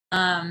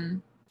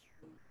Um,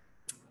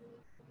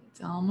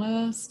 it's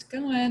almost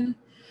going.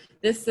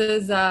 This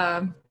is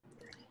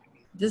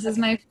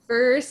my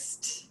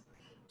first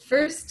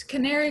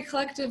Canary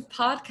Collective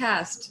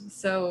podcast.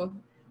 So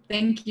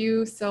thank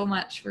you so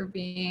much for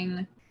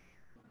being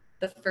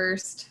the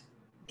first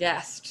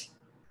guest.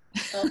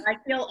 Well, I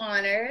feel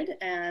honored,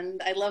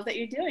 and I love that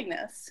you're doing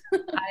this.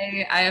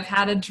 I have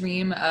had a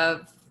dream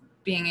of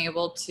being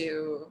able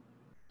to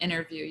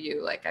interview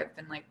you. Like, I've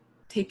been like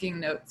taking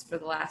notes for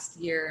the last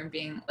year and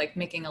being like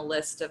making a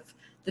list of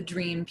the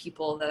dream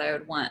people that I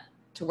would want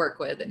to work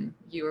with, and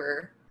you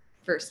were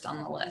first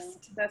on the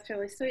list. That's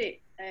really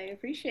sweet. I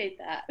appreciate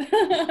that.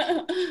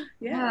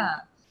 Yeah.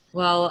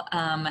 Well,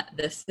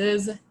 this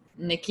is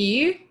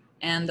Nickie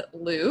and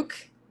Luke.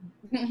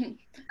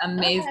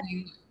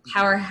 Amazing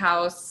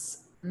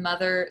powerhouse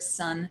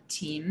mother-son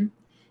team.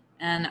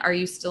 And are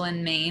you still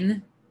in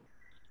Maine?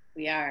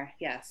 We are,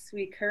 yes.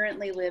 We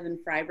currently live in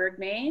Fryeburg,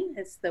 Maine.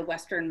 It's the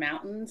Western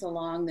Mountains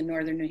along the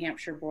northern New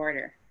Hampshire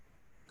border.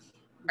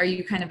 Are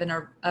you kind of in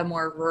a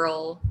more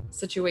rural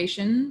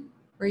situation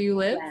where you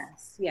live?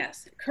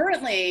 Yes.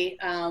 Currently,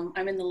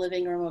 I'm in the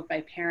living room of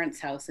my parents'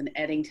 house in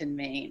Eddington,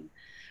 Maine,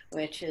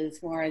 which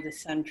is more the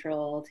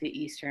central to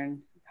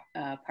eastern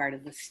part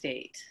of the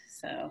state.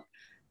 So,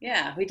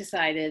 yeah, we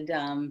decided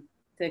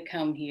to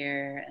come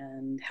here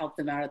and help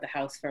them out at the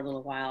house for a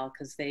little while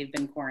because they've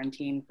been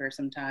quarantined for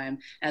some time,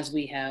 as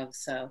we have.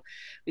 So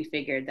we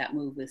figured that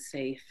move was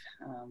safe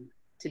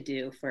to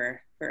do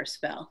for a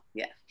spell.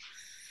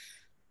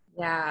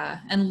 Yeah.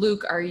 And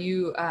Luke, are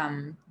you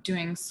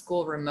doing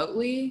school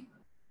remotely?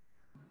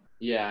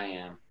 Yeah, I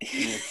am.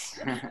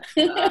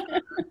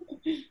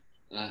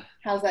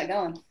 How's that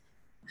going?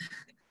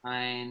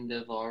 Kind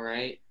of all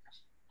right.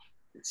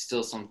 It's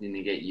still something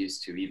to get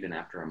used to even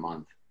after a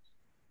month.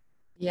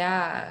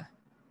 Yeah.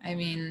 I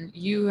mean,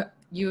 you're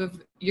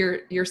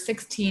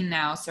 16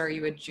 now, so are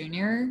you a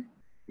junior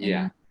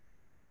in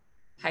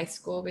high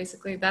school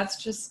basically?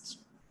 That's just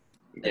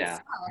it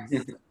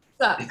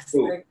sucks.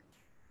 Like,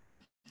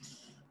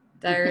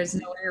 there's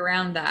no way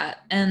around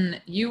that. And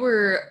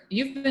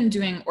you've been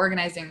doing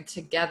organizing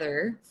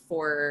together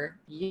for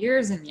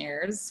years and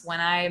years. When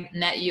I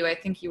met you, I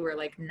think you were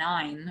like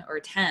 9 or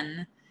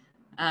 10.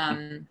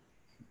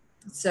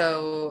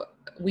 So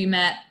we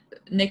met,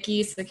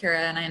 Nickie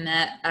Sekera and I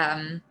met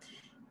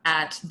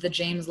at the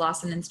James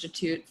Lawson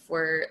Institute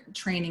for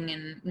training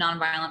in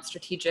nonviolent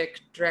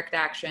strategic direct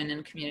action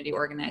and community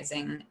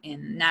organizing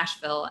in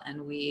Nashville.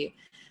 And we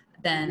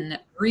then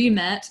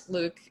re-met.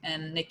 Luke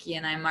and Nickie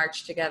and I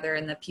marched together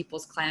in the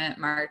People's Climate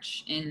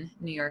March in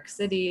New York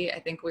City. I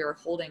think we were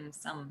holding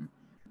some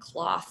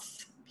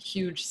cloth,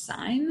 huge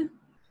sign.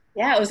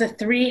 Yeah, it was a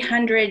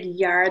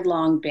 300-yard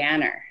long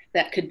banner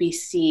that could be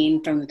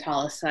seen from the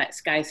tallest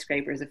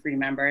skyscrapers, if you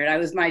remember. It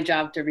was my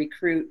job to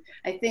recruit,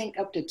 I think,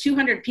 up to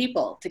 200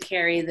 people to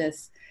carry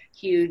this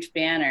huge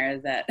banner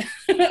that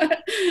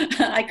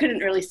I couldn't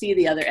really see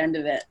the other end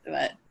of it.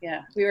 But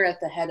yeah, we were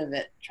at the head of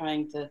it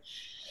trying to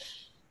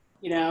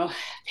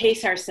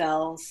pace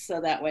ourselves so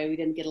that way we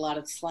didn't get a lot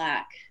of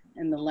slack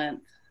in the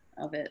length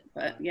of it.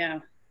 But yeah.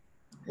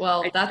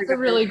 Well, that's a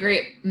really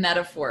great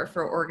metaphor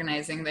for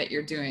organizing that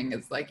you're doing.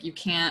 Is like you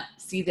can't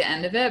see the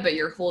end of it, but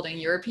you're holding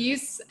your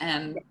piece,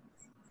 and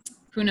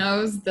who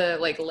knows the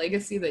like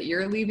legacy that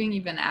you're leaving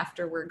even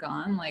after we're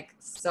gone. Like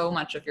so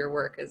much of your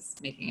work is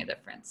making a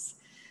difference.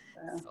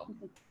 So,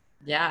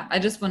 yeah, I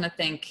just want to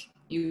thank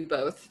you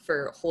both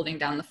for holding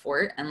down the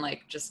fort and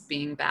like just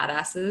being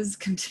badasses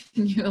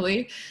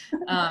continually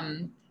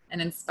and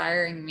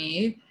inspiring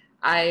me.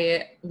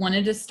 I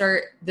wanted to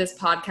start this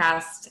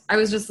podcast. I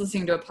was just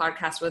listening to a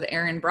podcast with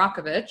Erin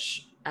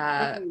Brockovich,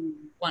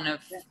 one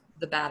of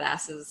the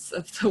badasses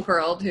of the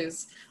world,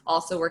 who's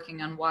also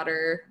working on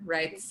water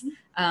rights.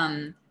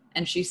 And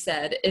she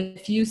said,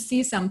 if you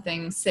see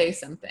something, say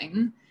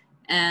something.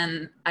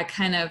 And I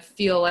kind of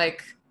feel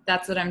like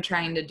that's what I'm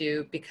trying to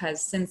do,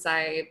 because since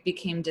I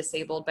became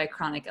disabled by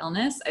chronic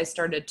illness, I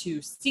started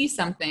to see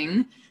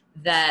something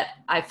that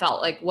I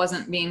felt like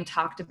wasn't being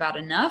talked about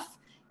enough,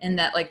 and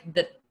that like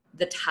the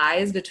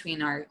ties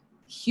between our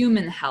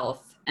human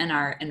health and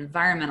our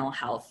environmental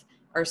health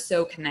are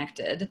so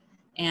connected.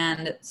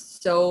 And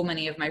so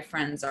many of my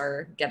friends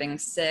are getting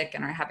sick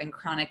and are having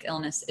chronic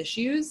illness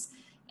issues,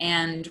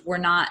 and we're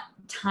not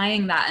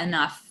tying that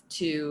enough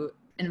to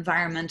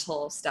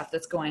environmental stuff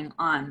that's going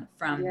on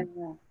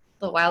from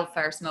the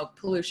wildfire smoke,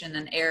 pollution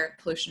and air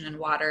pollution and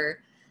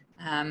water,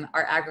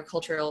 our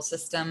agricultural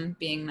system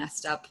being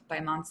messed up by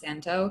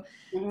Monsanto.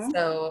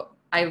 So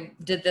I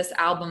did this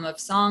album of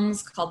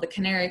songs called The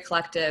Canary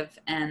Collective,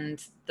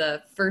 and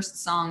the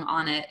first song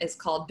on it is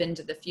called Been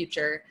to the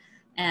Future.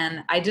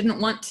 And I didn't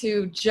want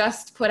to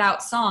just put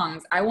out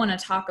songs. I want to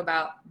talk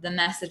about the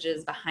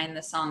messages behind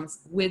the songs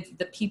with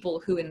the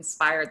people who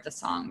inspired the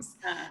songs.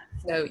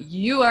 So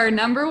you are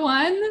number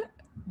one.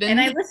 And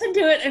I listened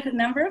to it a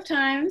number of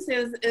times.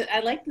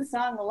 I liked the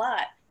song a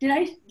lot. Did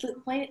I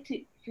play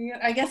it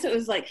I guess it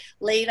was like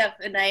late up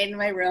at night in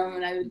my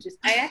room, and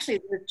I actually,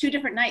 there were 2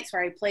 different nights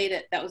where I played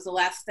it. That was the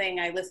last thing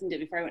I listened to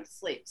before I went to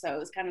sleep. So it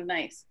was kind of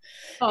nice.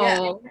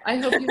 Oh, yeah. I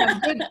hope you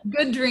have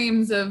good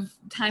dreams of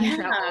time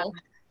travel.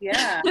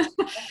 Yeah.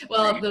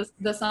 Well,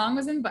 the song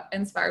was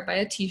inspired by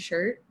a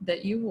t-shirt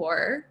that you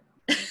wore.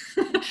 Do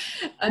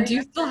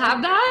you still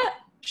have that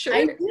shirt?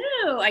 I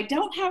do. I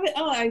don't have it.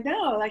 Oh, I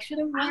know. I should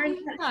have worn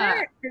that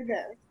shirt for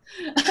this.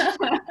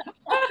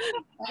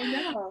 I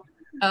know.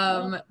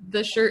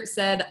 The shirt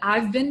said,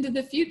 "I've been to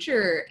the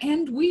future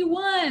and we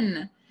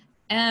won."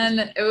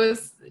 And it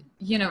was,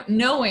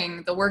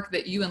 knowing the work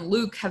that you and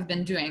Luke have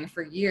been doing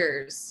for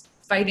years,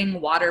 fighting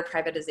water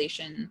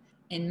privatization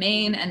in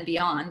Maine and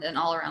beyond and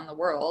all around the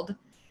world.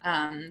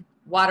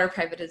 Water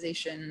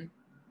privatization,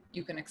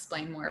 you can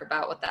explain more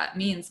about what that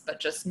means, but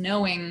just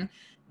knowing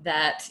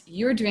that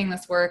you're doing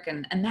this work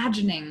and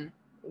imagining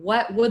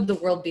what would the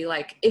world be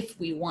like if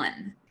we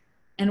won?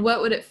 And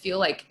what would it feel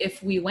like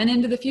if we went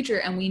into the future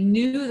and we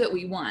knew that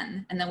we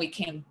won and then we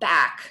came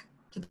back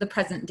to the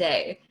present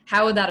day?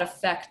 How would that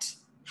affect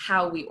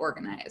how we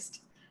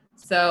organized?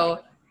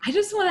 So I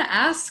just want to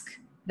ask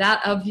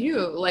that of you.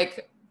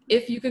 Like,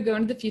 if you could go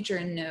into the future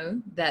and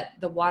know that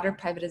the water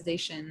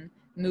privatization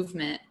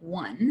movement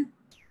won,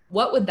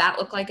 what would that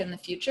look like in the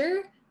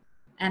future?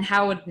 And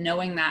how would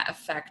knowing that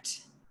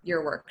affect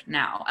your work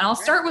now? And I'll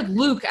start with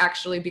Luke,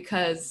 actually,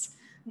 because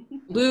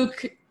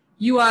Luke,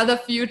 you are the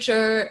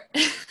future.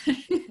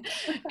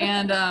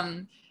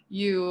 And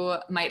you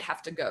might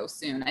have to go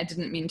soon. I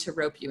didn't mean to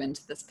rope you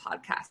into this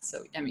podcast.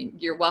 So, I mean,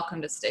 you're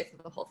welcome to stay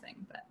for the whole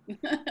thing. But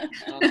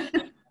I'll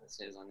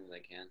stay as long as I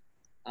can.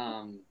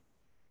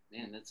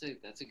 Man, that's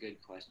a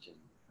good question.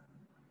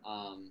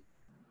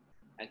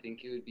 I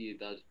think it would be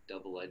a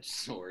double-edged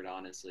sword,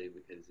 honestly,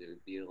 because it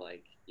would be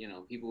like,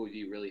 people would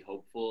be really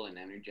hopeful and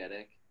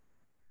energetic,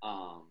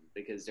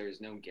 because there's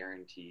no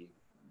guarantee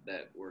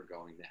that we're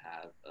going to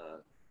have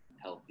a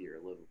healthier,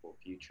 livable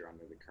future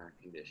under the current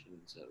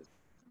conditions of,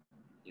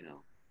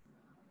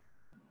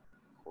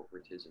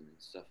 corporatism and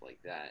stuff like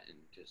that, and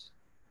just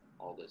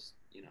all this,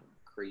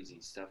 crazy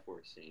stuff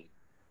we're seeing.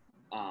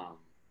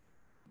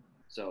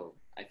 So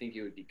I think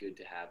it would be good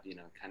to have,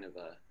 kind of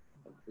a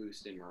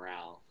boost in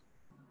morale.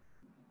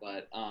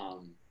 But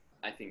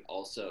I think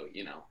also,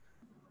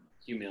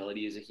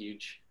 humility is a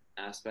huge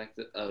aspect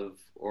of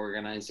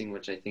organizing,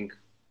 which I think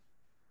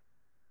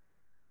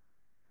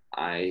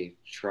I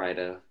try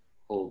to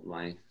hold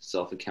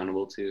myself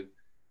accountable to,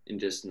 and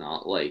just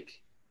not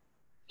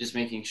just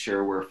making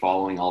sure we're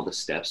following all the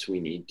steps we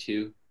need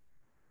to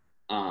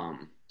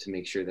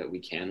make sure that we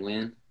can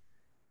win.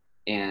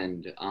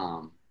 And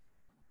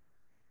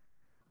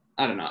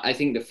I don't know. I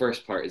think the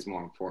first part is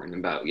more important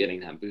about getting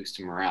that boost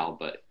to morale,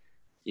 but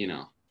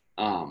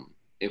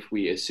if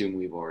we assume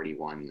we've already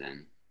won,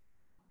 then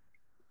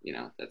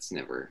that's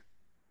never,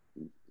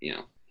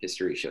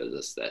 history shows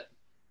us that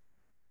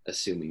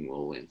assuming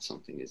we'll win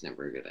something is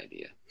never a good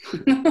idea.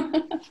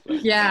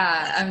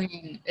 Yeah, I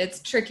mean,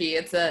 it's tricky.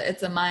 It's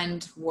a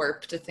mind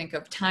warp to think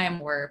of time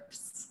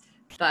warps,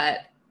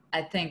 but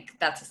I think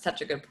that's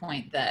such a good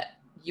point that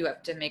you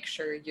have to make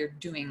sure you're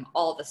doing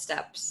all the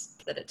steps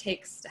that it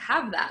takes to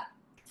have that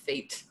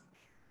fate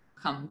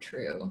come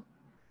true.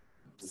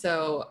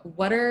 So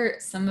what are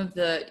some of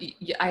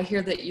I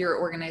hear that you're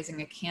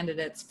organizing a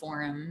candidates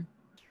forum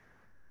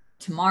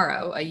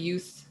tomorrow, a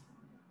youth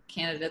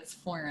candidates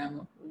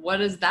forum.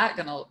 What is that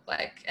going to look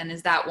like? And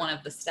is that one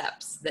of the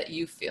steps that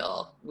you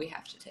feel we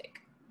have to take?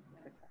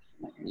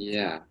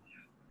 Yeah,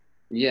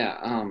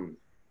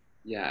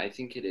 I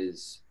think it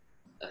is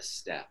a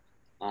step.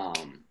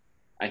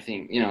 I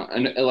think,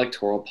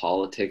 electoral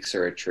politics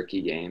are a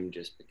tricky game,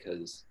 just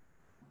because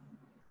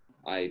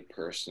I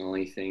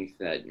personally think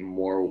that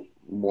more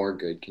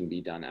good can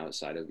be done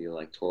outside of the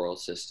electoral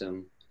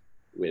system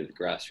with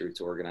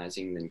grassroots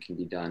organizing than can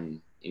be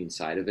done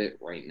inside of it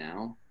right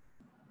now.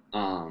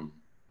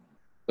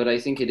 But I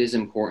think it is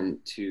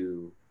important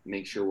to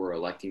make sure we're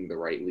electing the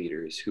right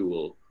leaders who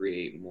will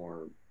create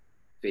more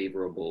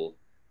favorable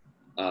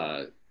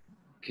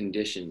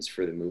conditions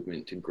for the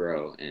movement to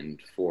grow,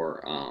 and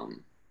for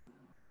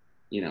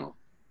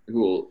who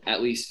will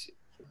at least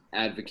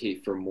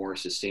advocate for more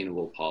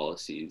sustainable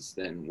policies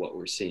than what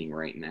we're seeing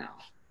right now.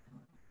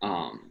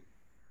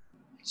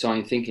 So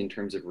I think in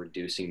terms of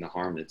reducing the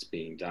harm that's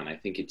being done, I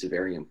think it's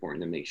very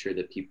important to make sure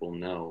that people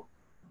know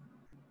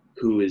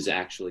who is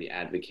actually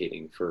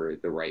advocating for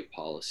the right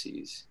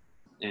policies,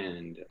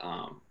 and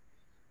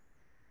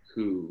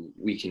who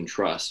we can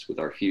trust with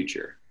our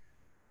future.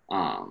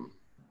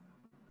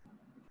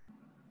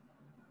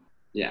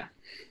 Yeah.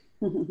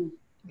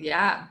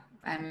 Yeah.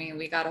 I mean,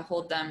 we got to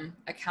hold them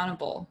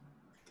accountable.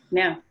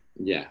 Yeah.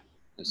 Yeah,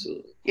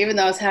 absolutely. Even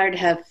though it's hard to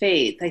have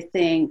faith, I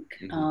think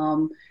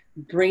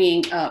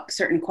bringing up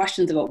certain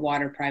questions about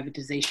water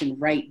privatization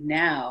right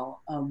now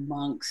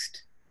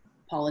amongst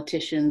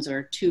politicians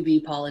or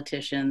to-be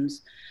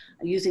politicians,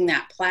 using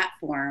that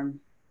platform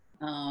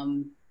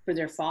for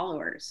their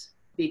followers,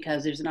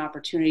 because there's an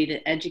opportunity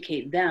to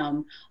educate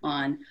them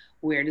on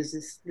where does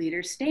this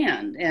leader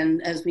stand.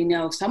 And as we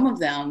know, some of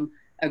them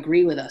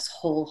agree with us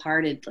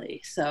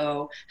wholeheartedly.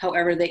 So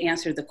however they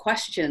answered the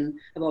question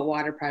about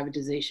water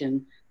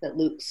privatization that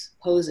Luke's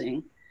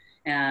posing,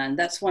 and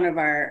that's one of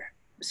our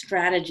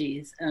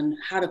strategies on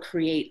how to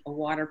create a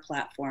water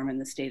platform in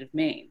the state of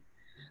Maine.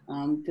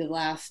 The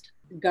last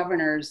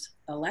governor's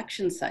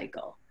election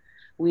cycle,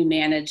 we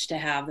managed to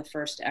have the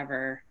first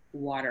ever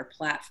water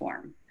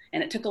platform.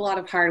 And it took a lot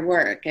of hard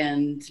work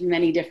and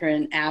many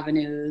different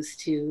avenues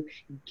to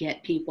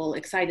get people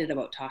excited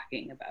about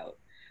talking about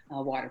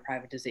water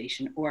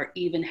privatization, or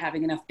even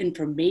having enough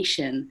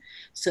information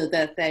so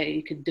that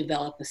they could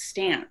develop a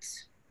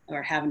stance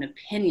or have an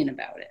opinion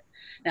about it.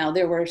 Now,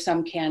 there were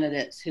some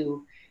candidates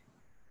who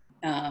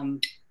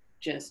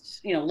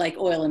just, like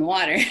oil and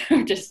water,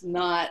 just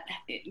not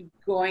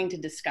going to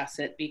discuss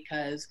it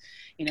because,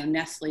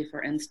 Nestle,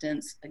 for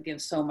instance,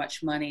 gives so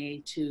much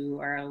money to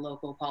our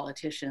local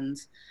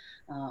politicians.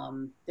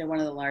 They're one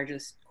of the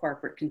largest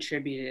corporate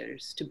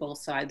contributors to both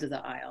sides of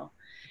the aisle.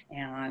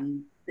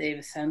 And they've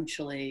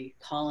essentially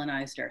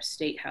colonized our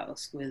state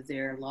house with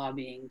their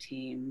lobbying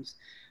teams.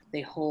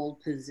 They hold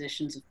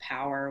positions of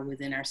power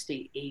within our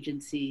state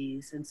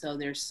agencies. And so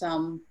there's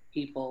some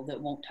people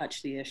that won't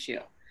touch the issue.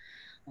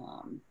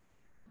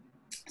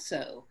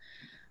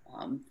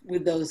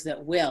 With those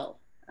that will,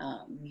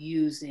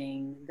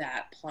 using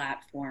that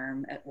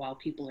platform while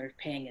people are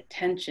paying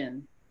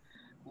attention,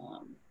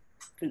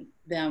 for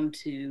them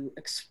to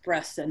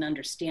express an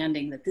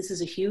understanding that this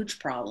is a huge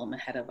problem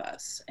ahead of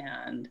us.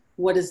 And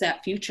what is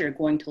that future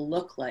going to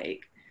look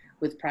like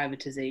with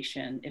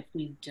privatization if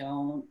we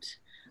don't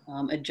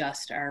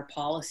adjust our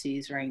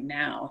policies right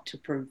now to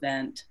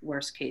prevent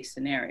worst case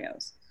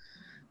scenarios?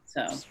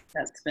 So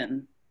that's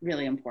been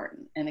really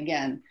important. And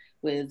again,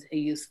 with a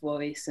youth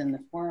voice in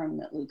the forum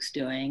that Luke's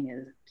doing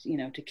is,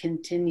 to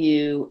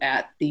continue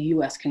at the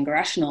US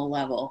congressional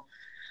level,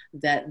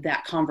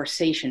 that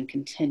conversation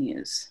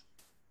continues,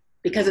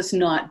 because it's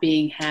not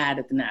being had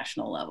at the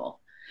national level.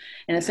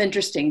 And it's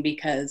interesting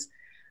because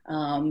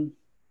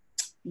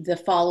the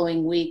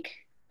following week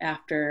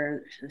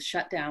after the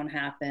shutdown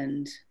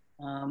happened,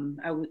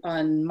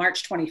 on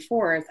March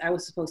 24th, I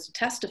was supposed to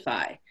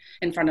testify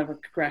in front of a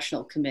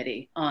congressional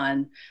committee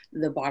on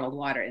the bottled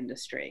water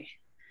industry.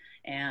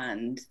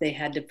 And they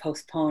had to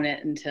postpone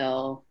it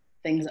until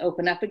things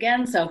open up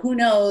again. So who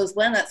knows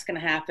when that's going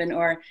to happen,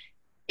 or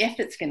if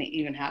it's going to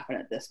even happen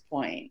at this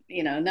point.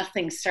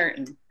 Nothing's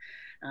certain.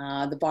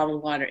 The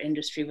bottled water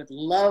industry would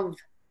love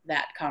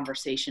that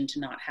conversation to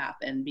not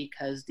happen,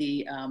 because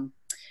the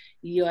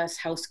U.S.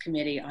 House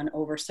Committee on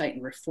Oversight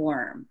and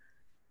Reform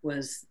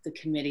was the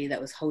committee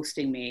that was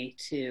hosting me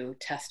to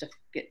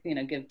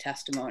give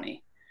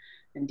testimony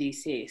in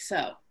D.C.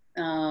 So,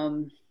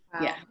 wow.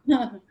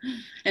 Yeah.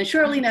 And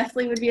surely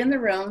Nestle would be in the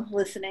room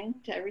listening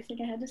to everything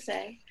I had to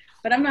say.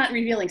 But I'm not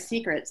revealing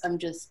secrets. I'm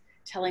just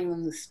telling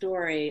them the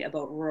story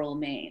about rural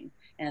Maine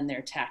and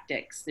their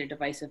tactics, their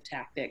divisive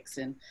tactics,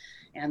 and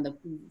the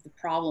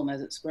problem as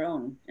it's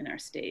grown in our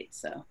state.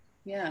 So,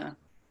 yeah.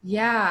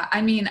 Yeah,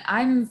 I mean,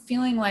 I'm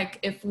feeling like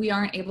if we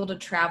aren't able to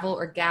travel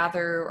or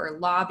gather or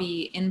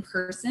lobby in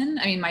person,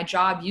 I mean, my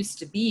job used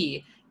to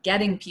be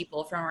getting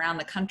people from around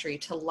the country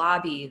to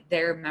lobby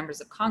their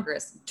members of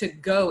Congress to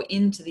go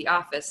into the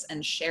office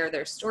and share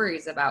their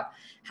stories about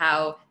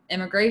how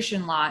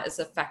immigration law is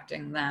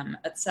affecting them,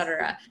 et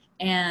cetera.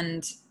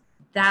 And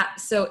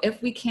so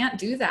if we can't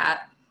do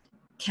that,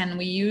 can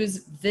we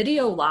use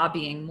video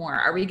lobbying more?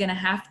 Are we going to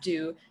have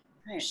to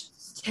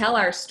tell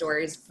our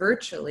stories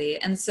virtually?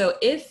 And so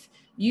if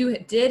you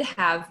did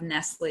have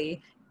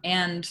Nestle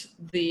and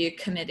the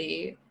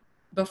committee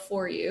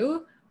before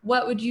you,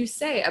 what would you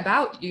say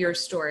about your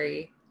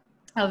story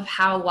of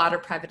how water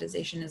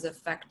privatization is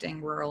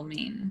affecting rural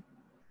Maine?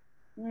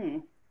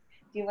 Do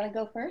you want to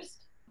go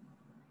first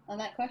on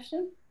that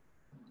question?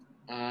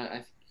 I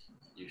think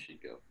you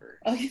should go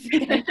first.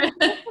 Okay.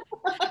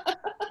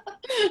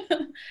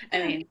 I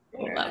mean,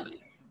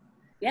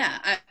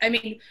 yeah, I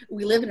mean,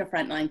 we live in a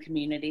frontline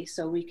community,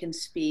 so we can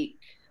speak,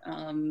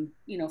 from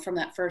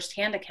that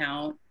firsthand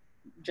account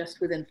just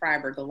within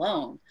Freiburg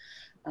alone.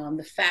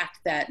 The fact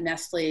that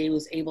Nestle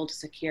was able to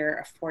secure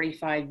a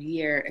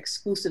 45-year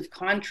exclusive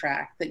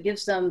contract that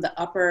gives them the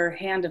upper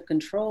hand of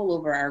control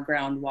over our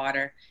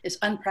groundwater is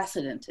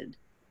unprecedented.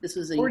 This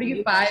was a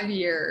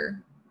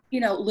 45-year.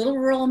 Little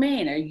rural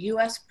Maine, a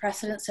U.S.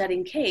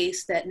 precedent-setting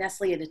case that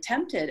Nestle had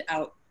attempted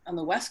out on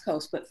the West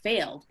Coast, but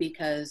failed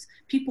because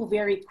people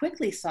very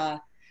quickly saw,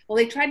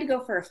 they tried to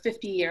go for a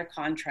 50-year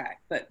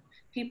contract, but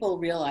people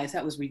realized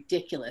that was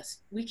ridiculous.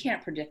 We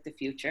can't predict the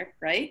future,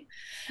 right?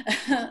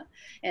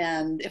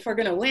 And if we're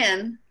going to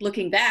win,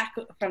 looking back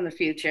from the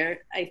future,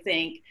 I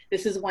think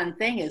this is one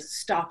thing, is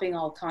stopping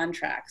all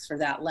contracts for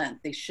that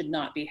length. They should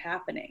not be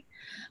happening.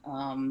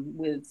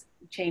 With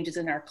changes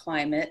in our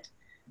climate,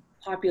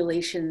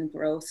 population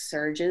growth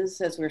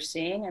surges as we're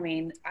seeing. I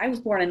mean, I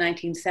was born in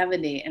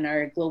 1970 and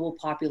our global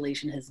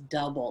population has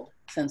doubled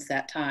since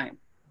that time.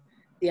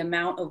 The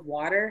amount of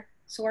water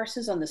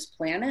sources on this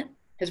planet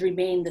has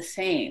remained the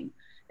same.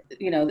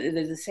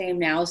 They're the same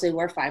now as they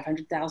were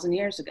 500,000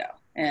 years ago,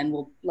 and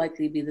will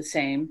likely be the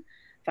same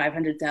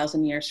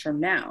 500,000 years from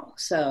now.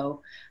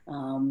 So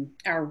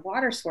our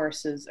water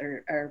sources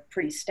are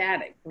pretty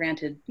static.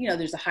 Granted,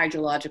 there's a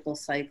hydrological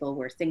cycle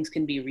where things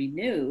can be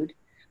renewed,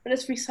 but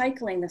it's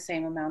recycling the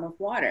same amount of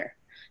water.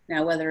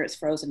 Now, whether it's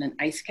frozen in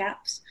ice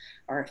caps,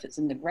 or if it's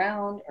in the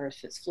ground, or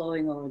if it's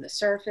flowing over the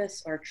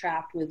surface, or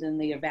trapped within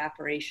the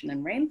evaporation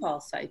and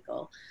rainfall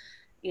cycle,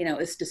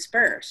 it's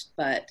dispersed.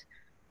 But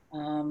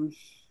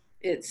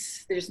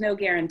there's no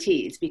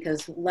guarantees,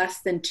 because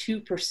less than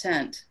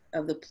 2%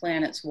 of the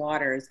planet's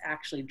water is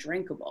actually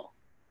drinkable.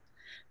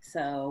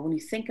 So when you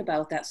think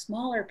about that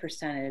smaller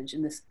percentage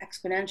in this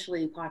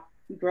exponentially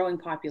growing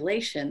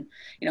population,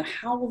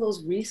 how will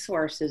those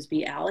resources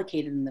be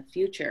allocated in the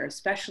future,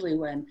 especially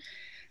when,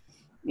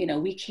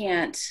 we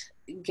can't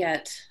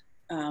get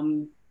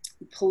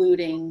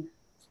polluting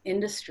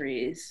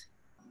industries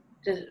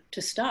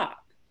to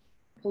stop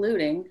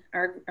polluting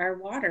our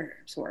water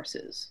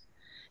sources.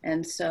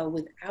 And so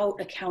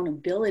without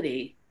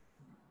accountability,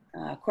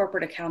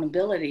 corporate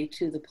accountability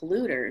to the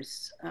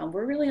polluters,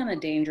 we're really on a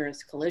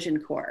dangerous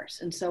collision course.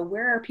 And so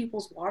where are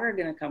people's water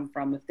going to come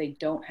from if they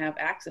don't have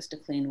access to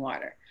clean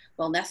water?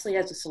 Well, Nestle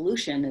has a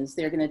solution. Is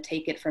they're going to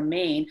take it from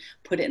Maine,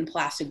 put it in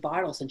plastic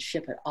bottles, and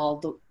ship it all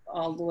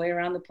the way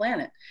around the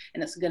planet.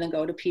 And it's going to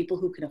go to people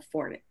who can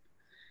afford it.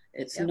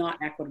 It's not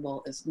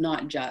equitable. It's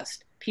not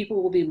just.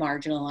 People will be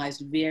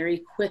marginalized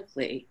very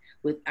quickly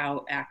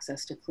without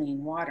access to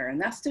clean water. And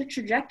that's the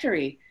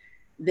trajectory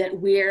that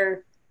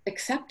we're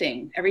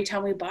accepting every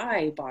time we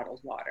buy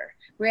bottled water.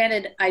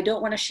 Granted, I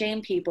don't want to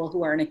shame people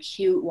who are in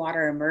acute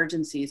water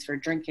emergencies for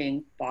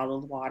drinking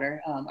bottled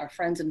water. Our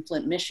friends in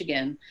Flint,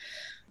 Michigan,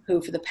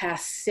 who for the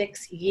past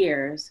 6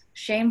 years,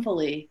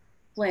 shamefully,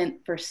 Flint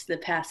for the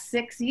past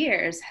 6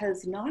 years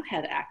has not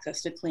had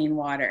access to clean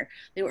water.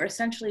 They were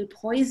essentially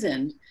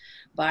poisoned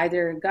by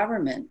their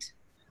government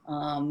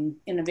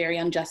in a very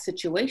unjust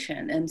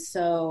situation. And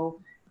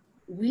so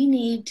we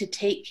need to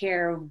take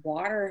care of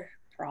water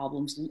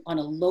problems on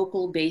a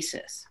local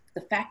basis.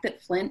 The fact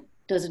that Flint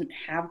doesn't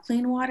have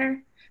clean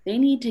water, they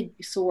need to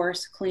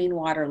source clean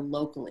water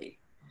locally.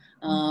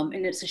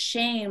 And it's a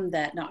shame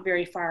that not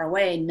very far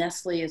away,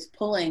 Nestle is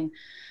pulling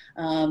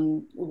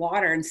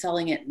water and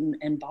selling it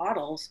in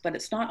bottles, but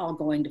it's not all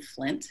going to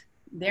Flint.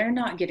 They're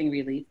not getting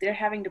relief. They're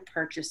having to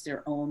purchase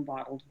their own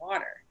bottled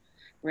water.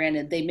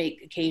 Granted, they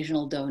make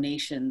occasional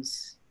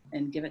donations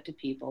and give it to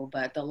people,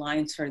 but the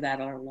lines for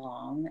that are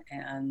long.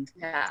 And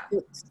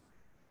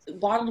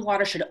bottled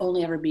water should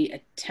only ever be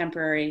a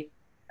temporary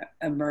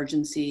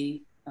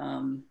emergency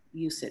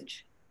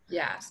usage.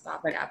 Yeah,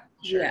 stopgap.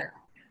 Sure. Yeah,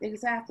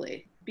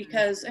 exactly.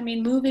 Because,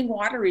 moving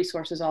water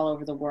resources all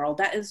over the world,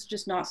 that is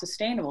just not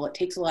sustainable. It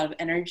takes a lot of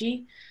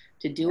energy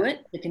to do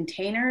it. The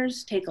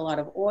containers take a lot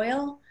of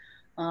oil.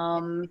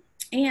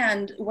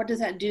 And what does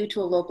that do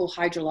to a local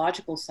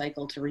hydrological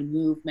cycle to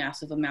remove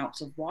massive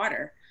amounts of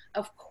water?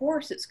 Of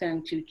course, it's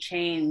going to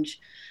change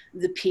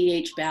the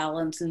pH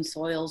balance in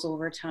soils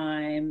over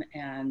time,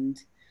 and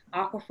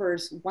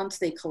aquifers, once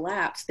they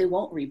collapse, they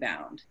won't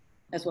rebound.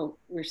 That's what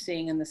we're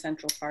seeing in the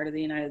central part of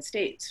the United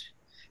States.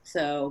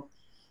 So,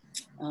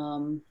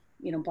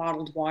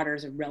 bottled water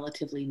is a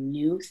relatively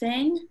new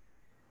thing,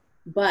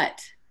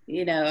 but,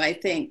 I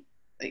think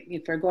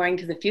if we're going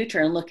to the future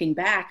and looking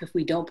back, if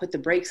we don't put the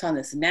brakes on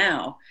this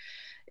now,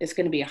 it's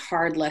going to be a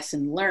hard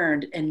lesson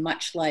learned. And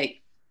much like,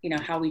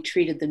 how we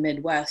treated the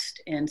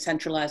Midwest and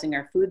centralizing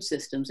our food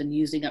systems and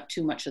using up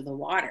too much of the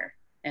water,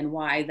 and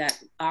why that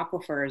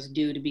aquifer is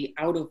due to be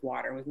out of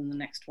water within the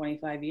next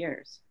 25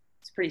 years.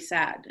 It's pretty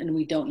sad, and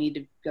we don't need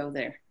to go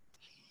there.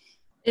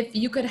 If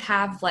you could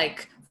have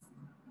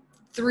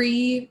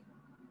 3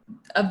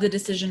 of the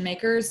decision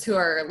makers who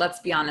are, let's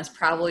be honest,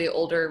 probably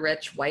older,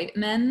 rich white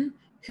men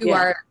who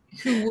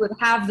would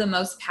have the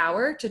most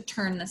power to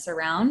turn this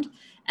around,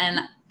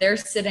 and they're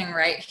sitting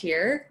right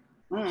here.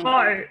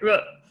 Hi,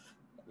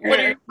 what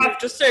do you have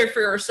to say for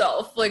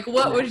yourself?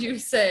 What would you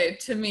say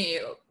to me?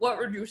 What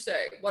would you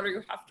say? What do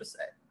you have to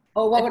say?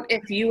 Oh,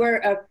 if you were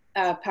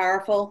a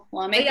powerful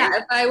lawmaker? Yeah,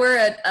 if I were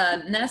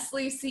a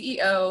Nestle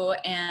CEO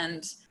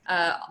and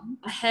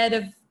head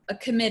of a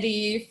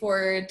committee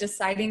for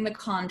deciding the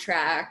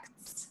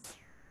contracts,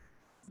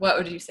 what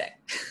would you say?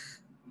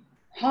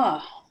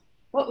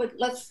 What would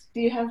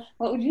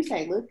you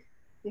say, Luke?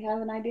 Do you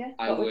have an idea?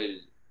 I would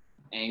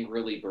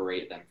angrily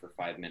berate them for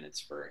 5 minutes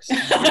first.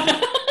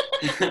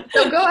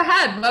 So go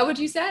ahead. What would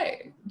you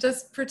say?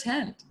 Just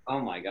pretend. Oh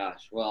my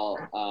gosh. Well,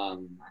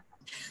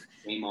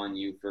 shame on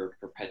you for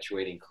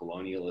perpetuating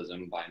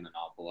colonialism by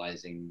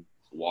monopolizing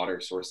water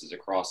sources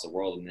across the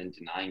world and then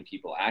denying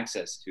people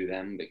access to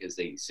them because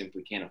they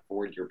simply can't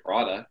afford your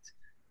product.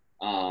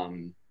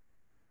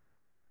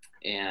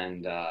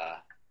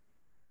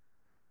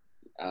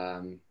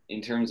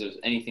 In terms of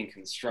anything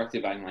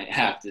constructive, I might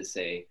have to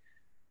say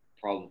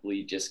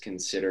probably just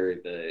consider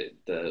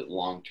the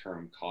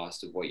long-term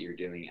cost of what you're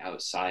doing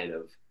outside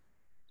of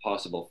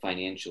possible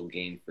financial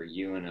gain for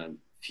you and a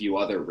few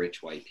other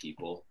rich white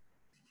people.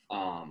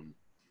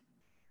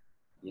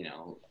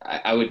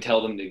 I would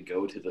tell them to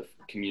go to the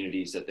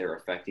communities that they're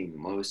affecting the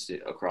most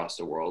across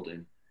the world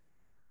and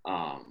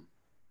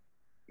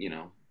you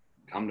know,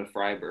 come to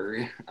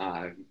Freiburg,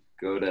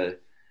 go to,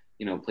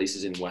 you know,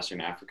 places in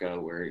Western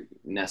Africa where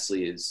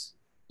Nestle is,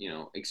 you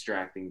know,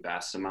 extracting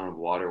vast amount of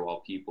water while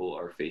people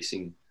are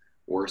facing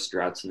worse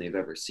droughts than they've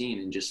ever seen,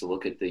 and just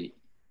look at the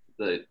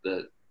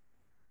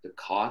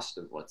cost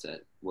of what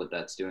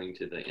that's doing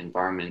to the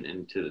environment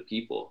and to the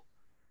people.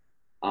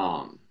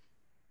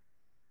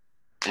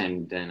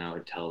 And then I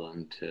would tell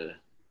them to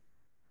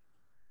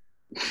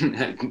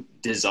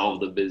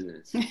dissolve the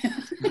business.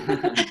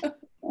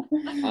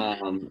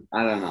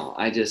 I don't know.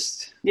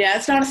 Yeah,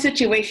 it's not a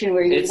situation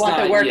where you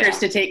want the workers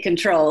to take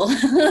control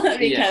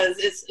because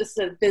it's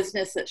a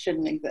business that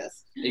shouldn't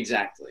exist.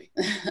 Exactly.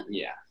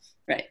 Yeah.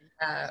 Right.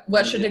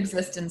 What should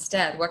exist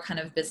instead? What kind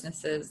of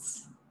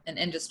businesses and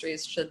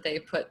industries should they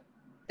put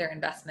their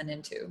investment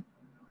into?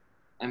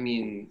 I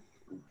mean,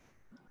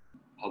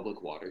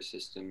 public water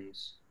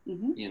systems,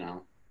 you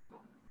know,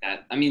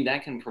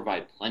 that can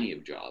provide plenty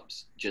of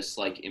jobs, just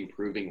like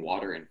improving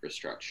water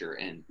infrastructure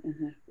and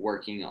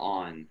working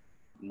on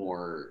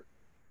more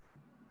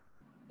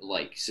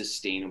like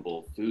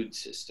sustainable food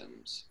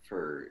systems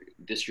for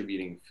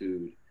distributing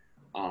food,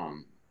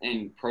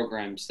 and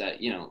programs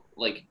that, you know,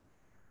 like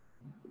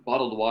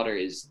bottled water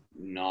is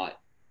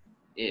not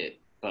it,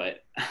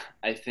 but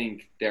I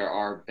think there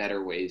are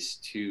better ways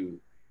to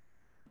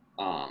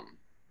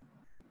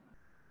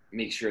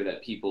make sure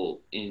that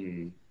people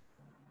in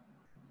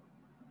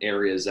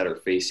areas that are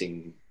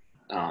facing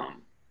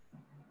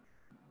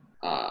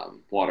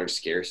water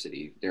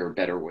scarcity, there are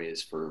better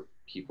ways for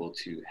people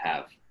to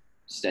have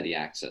steady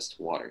access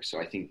to water. So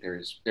I think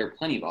there are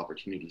plenty of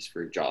opportunities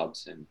for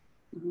jobs and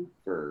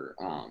for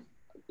a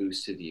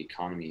boost to the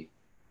economy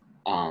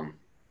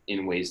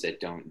in ways that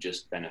don't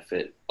just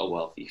benefit a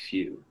wealthy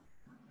few.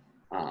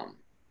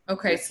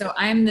 Okay, so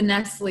I'm the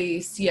Nestle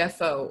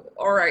CFO.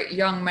 All right,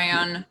 young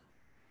man,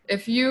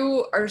 if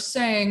you are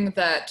saying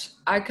that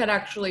I could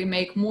actually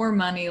make more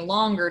money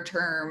longer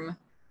term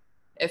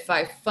if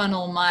I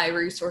funnel my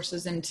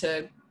resources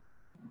into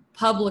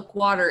public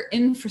water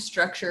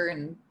infrastructure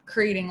and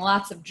creating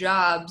lots of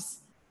jobs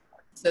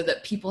so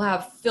that people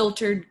have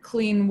filtered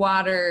clean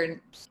water,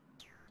 and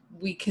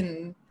we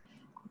can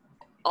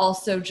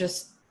also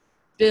just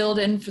build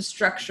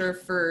infrastructure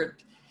for,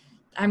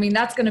 I mean,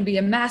 that's going to be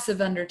a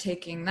massive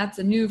undertaking. That's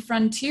a new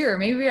frontier.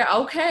 Maybe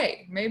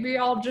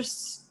I'll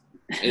just...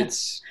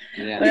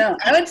 Well,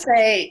 I would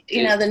say,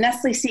 you know, the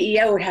Nestle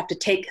CEO would have to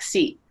take a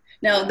seat.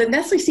 No, the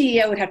Nestle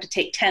CEO would have to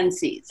take 10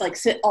 seats, like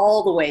sit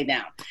all the way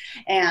down.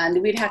 And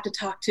we'd have to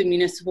talk to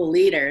municipal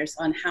leaders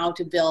on how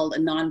to build a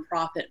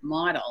nonprofit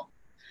model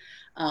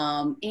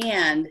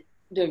and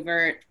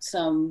divert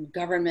some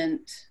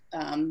government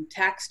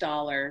tax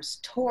dollars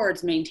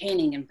towards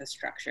maintaining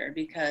infrastructure,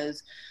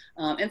 because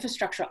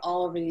infrastructure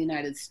all over the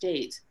United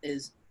States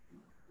is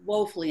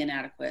woefully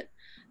inadequate,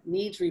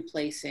 needs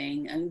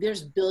replacing, and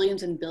there's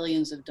billions and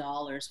billions of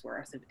dollars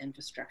worth of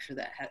infrastructure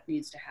that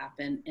needs to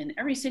happen in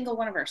every single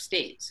one of our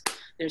states.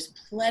 There's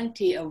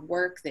plenty of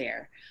work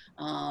there.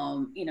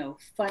 You know,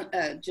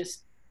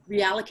 just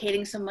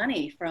reallocating some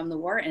money from the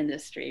war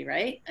industry,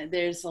 right?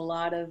 There's a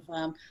lot of,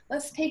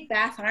 let's take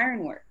Bath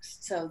Iron Works.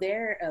 So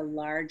they're a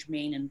large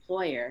Maine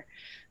employer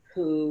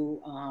who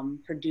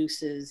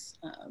produces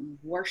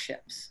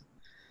warships.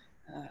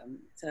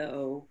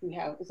 So we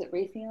have, is it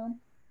Raytheon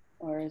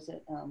or is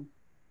it,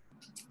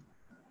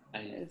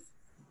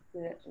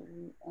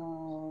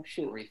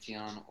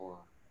 Raytheon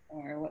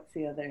or what's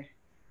the other?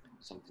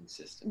 Something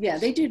system. Yeah,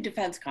 they do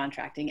defense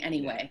contracting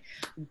anyway,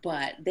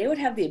 but they would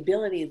have the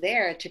ability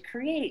there to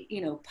create,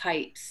 you know,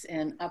 pipes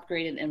and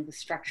upgraded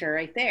infrastructure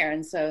right there.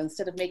 And so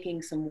instead of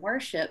making some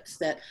warships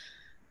that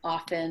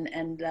often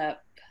end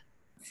up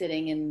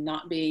sitting and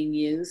not being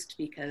used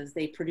because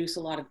they produce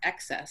a lot of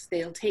excess,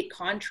 they'll take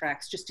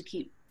contracts just to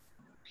keep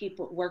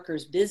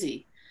workers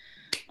busy.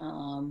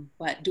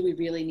 But do we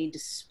really need to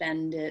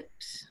spend it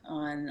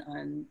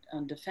on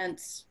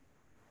defense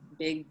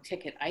big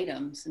ticket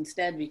items?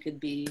 Instead, we could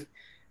be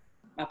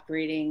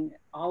upgrading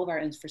all of our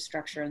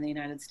infrastructure in the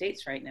United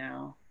States right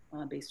now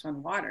based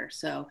on water.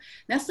 So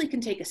Nestle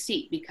can take a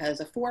seat, because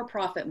a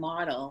for-profit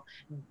model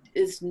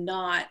is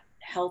not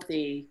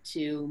healthy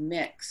to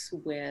mix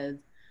with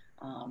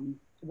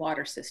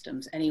water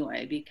systems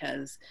anyway,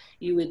 because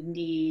you would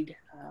need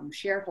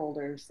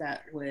shareholders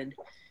that would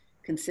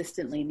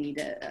consistently need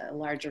a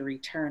larger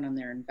return on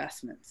their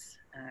investments.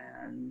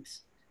 And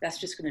that's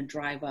just going to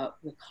drive up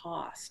the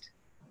cost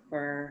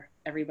for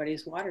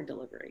everybody's water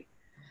delivery.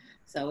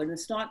 So, and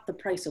it's not the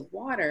price of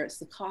water, it's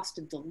the cost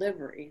of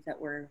delivery that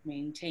we're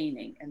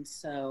maintaining. And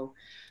so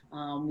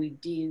we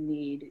do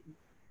need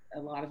a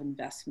lot of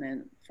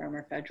investment from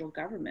our federal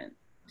government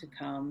to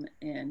come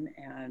in,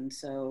 and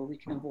so we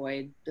can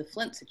avoid the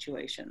Flint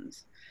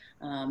situations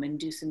and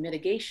do some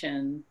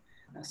mitigation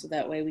so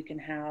that way we can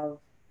have,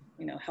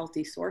 you know,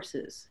 healthy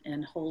sources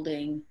and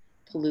holding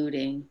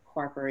polluting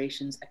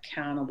corporations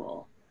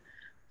accountable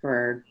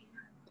for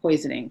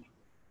poisoning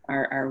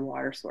our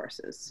water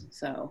sources.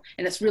 So,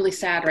 and it's really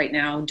sad right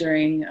now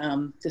during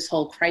this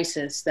whole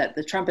crisis that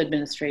the Trump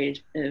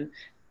administration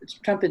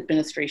Trump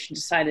administration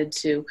decided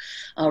to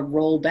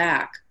roll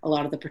back a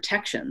lot of the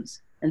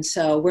protections. And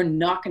so we're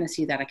not going to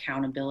see that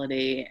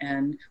accountability.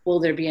 And will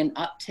there be an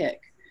uptick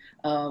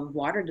of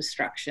water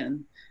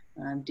destruction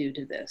due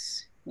to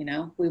this? You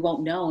know, we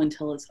won't know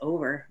until it's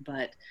over,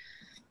 but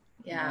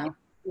yeah, you know,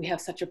 we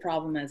have such a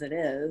problem as it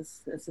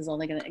is. This is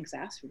only going to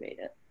exacerbate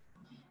it.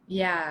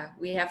 Yeah,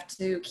 we have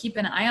to keep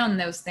an eye on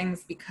those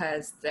things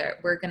because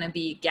we're going to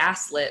be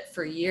gaslit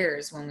for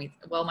years when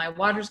my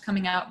water's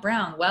coming out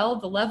brown. Well,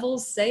 the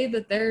levels say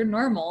that they're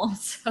normal,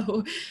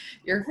 so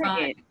you're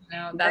fine. You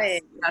know,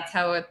 that's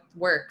how it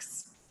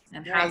works.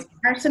 And right.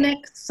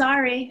 Arsenic,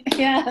 sorry.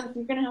 Yeah,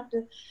 you're going to have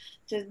to,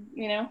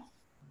 you know.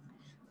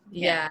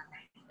 Yeah.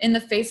 In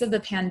the face of the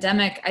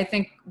pandemic, I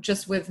think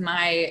just with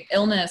my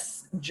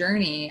illness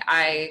journey,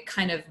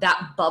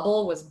 that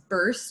bubble was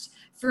burst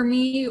for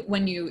me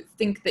when you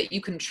think that you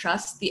can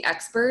trust the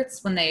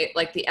experts when they,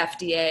 like the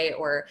FDA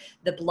or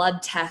the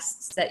blood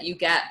tests that you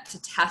get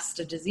to test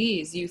a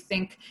disease. You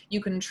think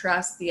you can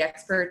trust the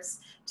experts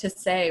to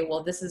say,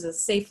 well, this is a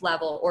safe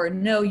level, or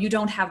no, you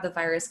don't have the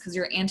virus because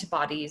your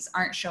antibodies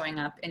aren't showing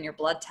up in your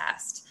blood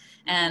test.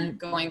 And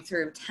going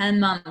through 10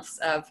 months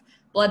of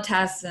blood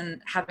tests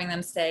and having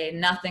them say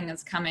nothing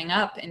is coming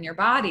up in your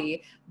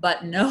body,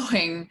 but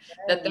knowing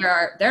that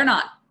they're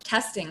not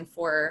testing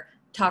for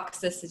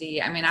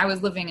toxicity. I mean, I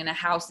was living in a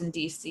house in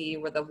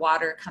DC where the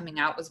water coming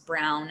out was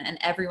brown, and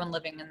everyone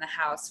living in the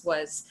house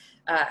was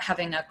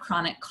having a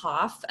chronic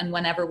cough. And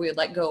whenever we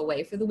would go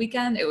away for the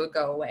weekend, it would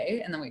go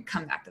away, and then we'd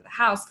come back to the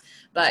house.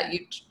 But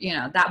you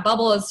know, that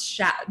bubble is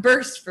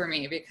burst for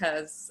me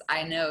because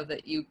I know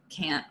that you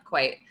can't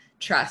quite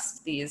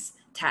trust these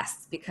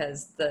tests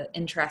because the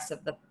interest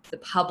of the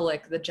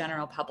public, the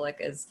general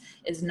public, is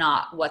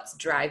not what's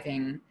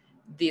driving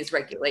these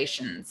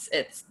regulations.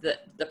 It's the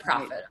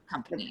profit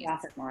companies, the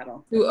profit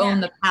model, who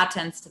own the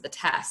patents to the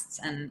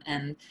tests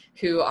and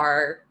who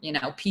are, you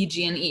know,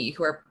 PG&E,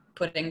 who are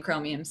putting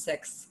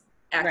chromium-6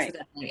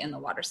 accidentally in the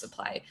water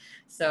supply.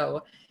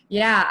 So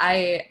yeah,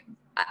 I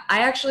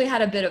actually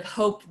had a bit of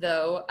hope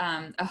though,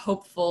 a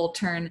hopeful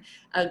turn,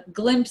 a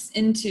glimpse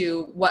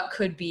into what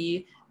could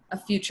be a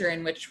future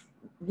in which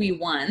we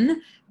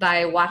won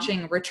by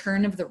watching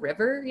Return of the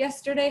River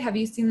yesterday. Have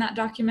you seen that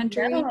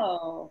documentary?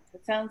 No,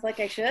 it sounds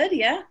like I should.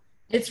 Yeah.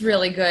 It's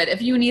really good.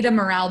 If you need a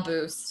morale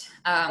boost,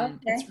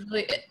 it's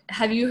really,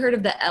 have you heard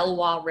of the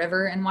Elwha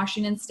River in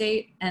Washington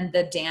State and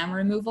the dam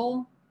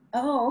removal?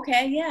 Oh,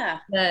 okay. Yeah.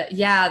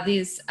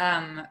 These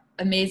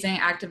amazing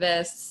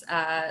activists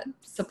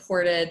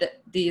supported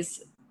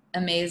these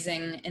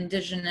amazing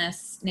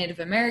Indigenous Native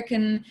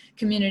American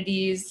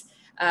communities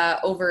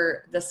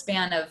over the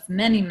span of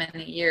many,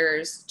 many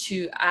years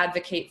to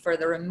advocate for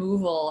the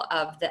removal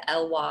of the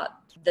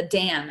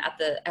dam at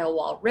the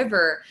Elwha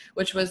River,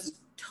 which was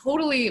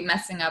totally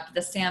messing up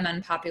the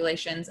salmon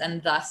populations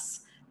and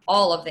thus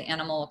all of the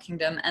animal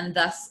kingdom and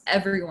thus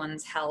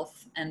everyone's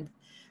health.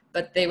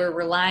 But they were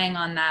relying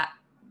on that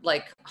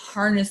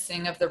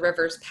harnessing of the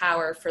river's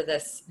power for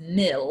this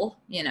mill,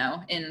 you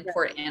know, in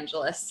Port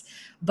Angeles.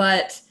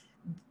 But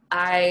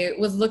I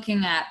was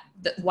looking at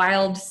the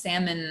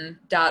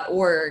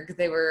wildsalmon.org.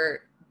 They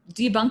were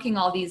debunking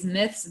all these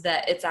myths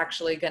that it's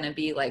actually going to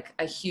be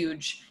a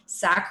huge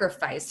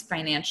sacrifice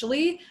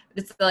financially.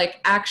 It's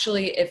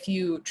actually, if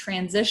you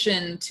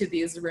transition to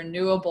these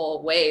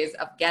renewable ways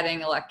of getting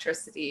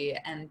electricity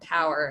and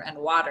power and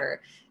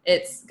water,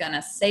 it's going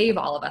to save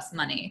all of us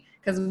money,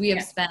 because we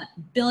have spent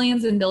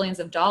billions and billions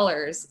of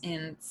dollars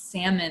in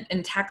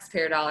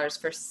taxpayer dollars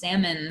for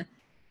salmon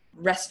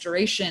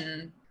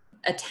restoration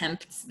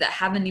attempts that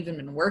haven't even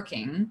been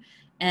working.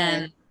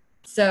 And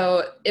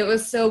so it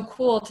was so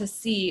cool to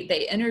see.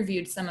 They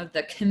interviewed some of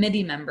the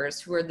committee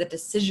members who were the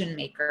decision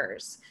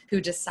makers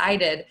who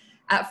decided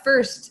at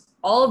first.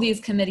 All of these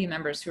committee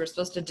members who were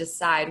supposed to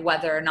decide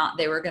whether or not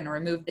they were going to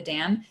remove the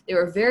dam, they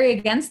were very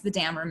against the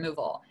dam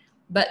removal,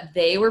 but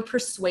they were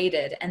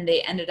persuaded and they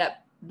ended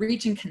up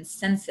reaching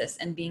consensus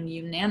and being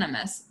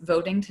unanimous,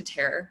 voting to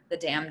tear the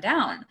dam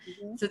down.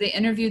 Mm-hmm. So they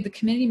interviewed the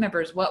committee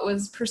members. What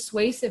was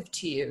persuasive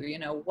to you? You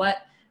know,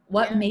 what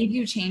made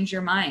you change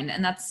your mind?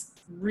 And that's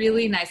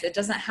really nice. It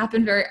doesn't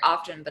happen very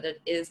often, but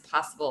it is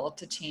possible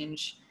to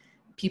change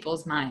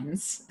people's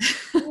minds.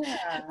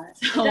 Yeah.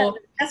 So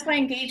that's why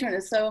engagement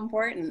is so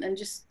important, and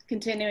just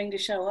continuing to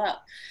show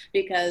up,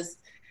 because,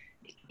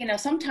 you know,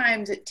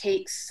 sometimes it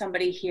takes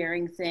somebody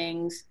hearing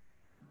things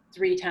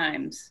 3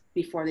 times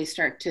before they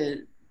start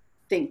to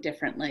think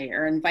differently,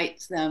 or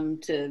invites them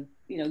to,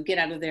 you know, get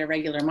out of their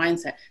regular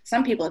mindset.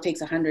 Some people it takes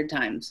 100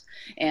 times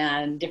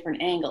and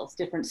different angles,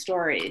 different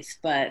stories,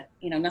 but,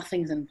 you know,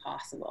 nothing's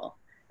impossible,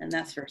 and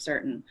that's for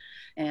certain.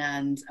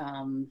 And,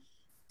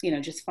 you know,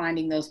 just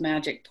finding those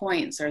magic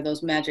points or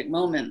those magic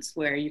moments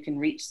where you can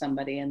reach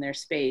somebody in their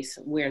space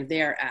where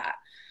they're at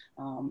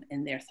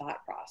in their thought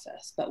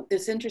process. But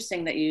it's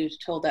interesting that you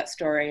told that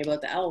story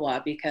about the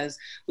Elwha, because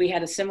we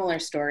had a similar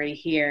story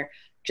here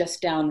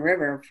just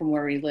downriver from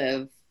where we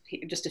live,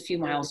 just a few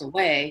miles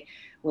away,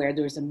 where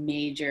there was a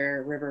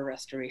major river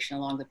restoration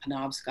along the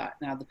Penobscot.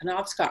 Now, the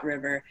Penobscot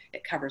River,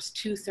 it covers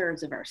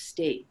 2/3 of our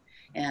state.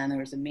 and there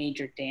was a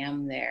major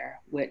dam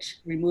there, which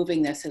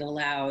removing this, it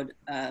allowed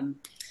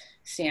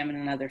salmon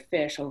and other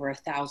fish over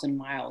 1,000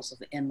 miles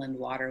of inland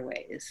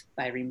waterways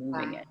by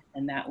removing it.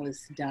 And that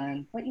was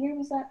done, what year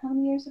was that? How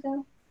many years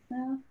ago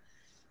now?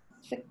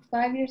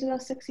 5 years ago,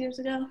 6 years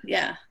ago?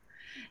 Yeah.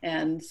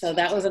 And so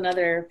that was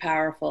another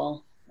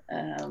powerful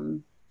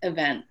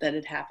event that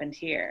had happened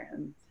here.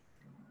 And,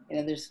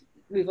 you know,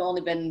 we've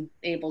only been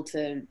able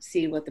to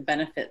see what the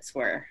benefits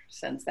were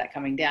since that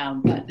coming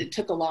down, but it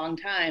took a long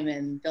time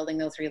in building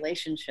those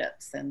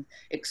relationships and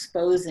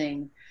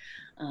exposing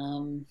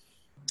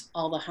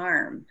all the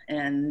harm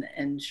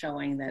and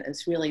showing that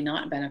it's really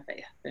not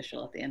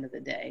beneficial at the end of the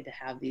day to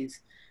have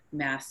these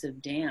massive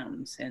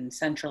dams and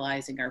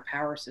centralizing our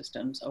power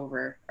systems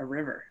over a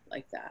river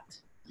like that.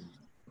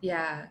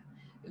 Yeah.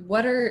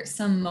 What are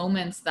some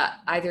moments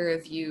that either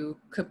of you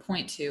could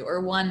point to,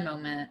 or one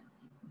moment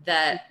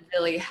that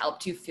really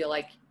helped you feel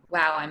like,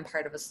 wow, I'm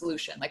part of a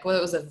solution? Like,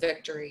 what was a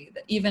victory,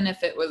 that even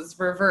if it was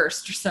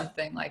reversed or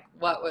something, like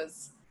what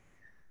was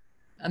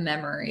a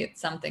memory?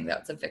 It's something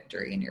that's a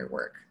victory in your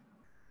work.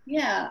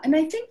 Yeah, and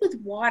I think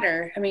with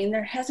water, I mean,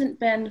 there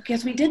hasn't been,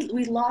 because we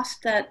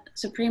lost that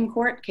Supreme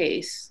Court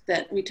case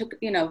that we took,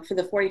 you know, for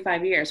the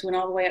 45 years, went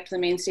all the way up to the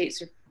Maine State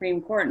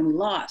Supreme Court and we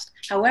lost.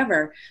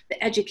 However,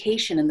 the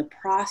education and the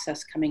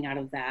process coming out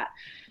of that,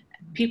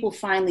 people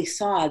finally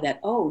saw that,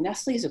 oh,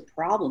 Nestle is a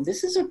problem.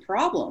 This is a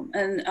problem.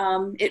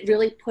 And it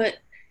really put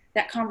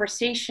that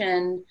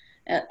conversation,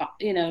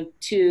 you know,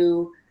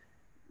 to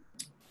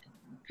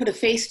put a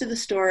face to the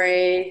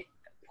story,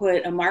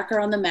 put a marker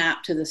on the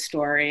map to the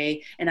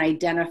story, and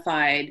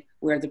identified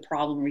where the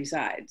problem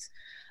resides.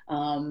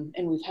 And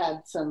we've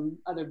had some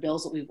other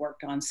bills that we've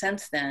worked on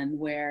since then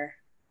where,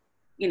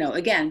 you know,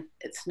 again,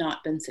 it's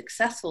not been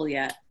successful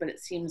yet, but it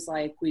seems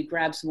like we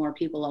grab some more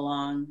people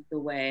along the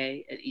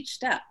way at each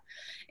step.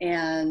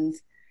 And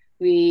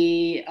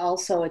we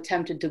also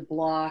attempted to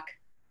block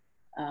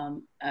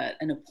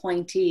an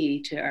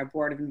appointee to our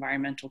Board of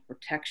Environmental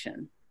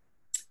Protection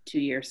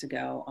 2 years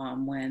ago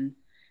when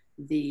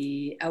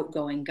the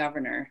outgoing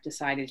governor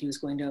decided he was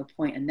going to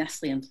appoint a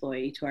Nestle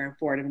employee to our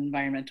Board of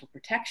Environmental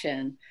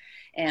Protection.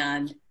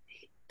 And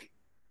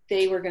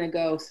they were going to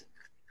go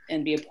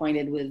and be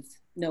appointed with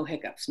no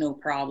hiccups, no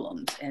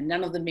problems. And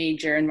none of the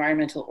major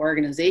environmental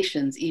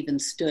organizations even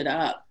stood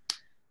up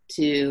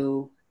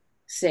to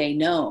say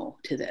no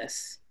to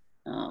this.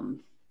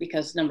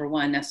 Because number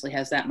one, Nestle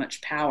has that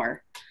much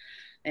power.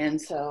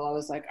 And so I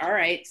was like, all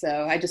right.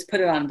 So I just put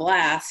it on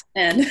blast.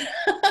 And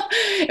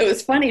it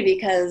was funny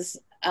because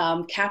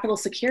Capitol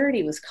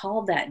Security was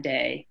called that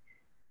day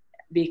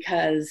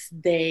because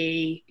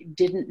they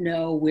didn't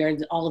know where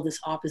all of this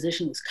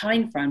opposition was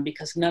coming from,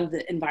 because none of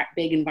the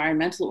big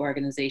environmental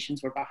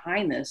organizations were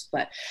behind this.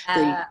 But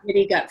the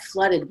committee got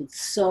flooded with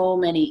so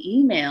many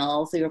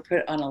emails, they were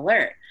put on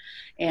alert.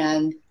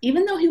 And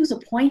even though he was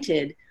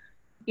appointed,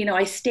 you know,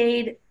 I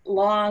stayed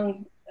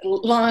long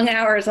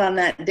hours on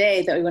that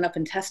day that we went up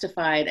and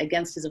testified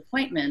against his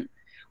appointment.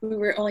 We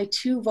were only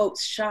 2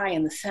 votes shy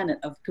in the Senate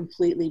of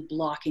completely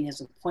blocking his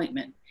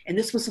appointment. And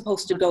this was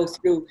supposed to go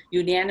through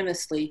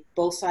unanimously,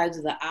 both sides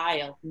of the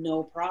aisle,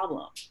 no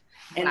problem.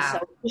 And wow.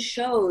 So it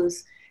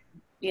shows,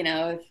 you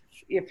know,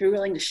 if you're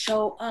willing to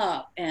show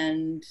up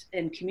and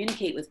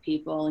communicate with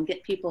people and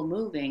get people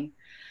moving,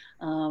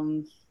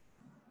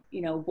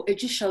 you know, it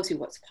just shows you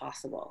what's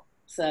possible.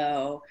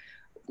 So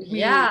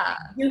we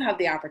do have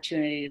the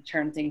opportunity to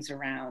turn things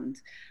around,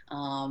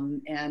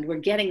 and we're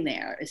getting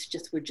there. It's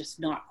just, we're just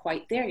not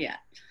quite there yet.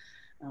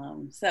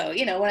 So,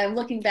 you know, when I'm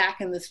looking back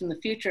on this from the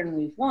future and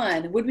we've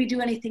won, would we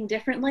do anything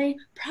differently?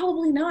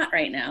 Probably not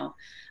right now.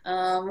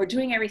 We're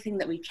doing everything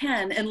that we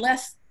can,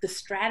 unless the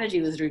strategy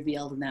was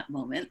revealed in that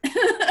moment.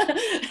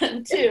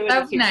 Too,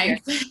 that's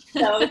nice.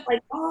 So it's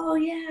like, oh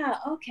yeah,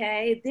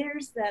 okay,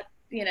 there's that,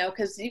 you know,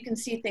 because you can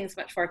see things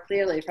much more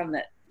clearly from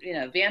that, you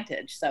know,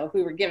 vantage. So if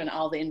we were given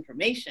all the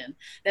information,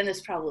 then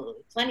there's probably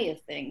plenty of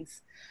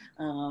things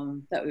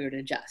that we would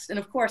adjust. And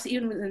of course,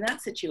 even in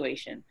that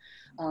situation,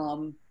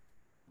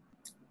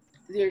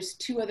 there's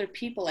 2 other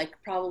people I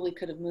probably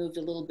could have moved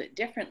a little bit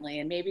differently,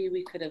 and maybe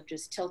we could have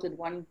just tilted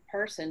one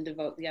person to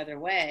vote the other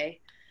way,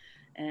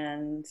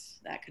 and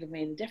that could have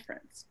made a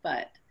difference.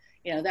 But,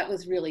 you know, that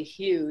was really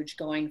huge,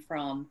 going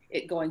from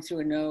it going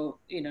through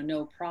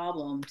no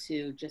problem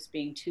to just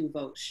being 2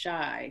 votes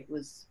shy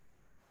was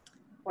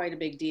quite a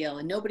big deal,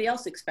 and nobody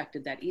else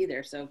expected that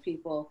either. So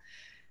people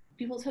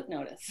took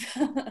notice.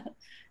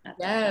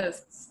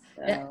 Yes.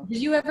 So. Did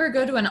you ever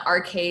go to an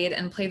arcade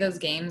and play those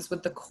games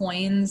with the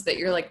coins that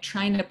you're like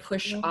trying to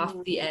push off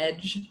the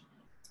edge?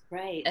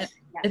 Right.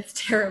 It's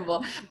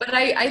terrible. But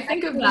I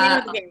think of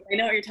that. I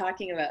know what you're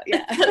talking about.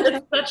 Yeah.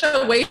 It's such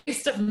a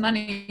waste of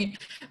money.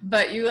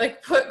 But you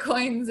like put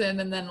coins in,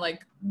 and then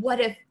like, what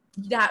if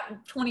that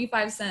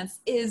 25 cents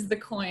is the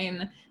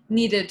coin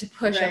needed to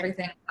push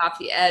everything off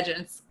the edge?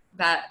 And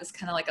that is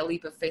kind of like a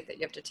leap of faith that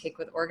you have to take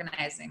with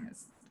organizing,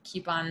 is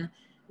keep on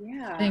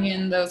putting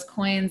in those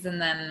coins, and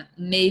then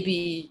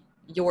maybe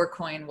your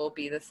coin will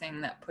be the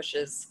thing that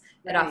pushes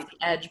it Right. off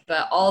the edge,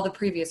 but all the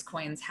previous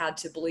coins had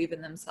to believe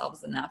in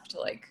themselves enough to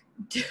like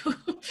do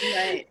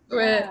Right. it.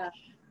 Yeah.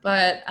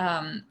 But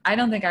I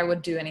don't think I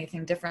would do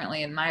anything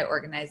differently in my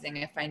organizing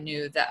if I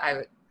knew that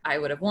I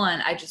would have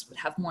won. I just would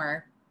have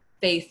more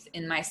faith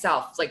in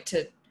myself, like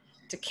to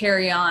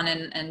carry on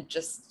and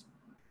just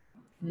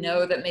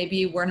know that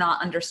maybe we're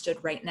not understood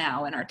right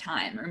now in our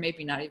time, or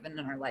maybe not even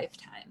in our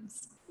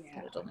lifetimes.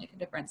 Yeah. It'll make a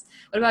difference.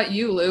 What about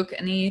you, Luke?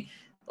 Any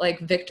like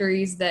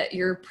victories that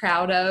you're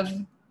proud of?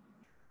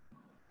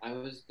 I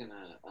was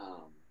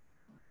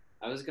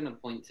gonna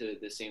point to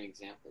the same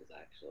examples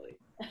actually,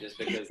 just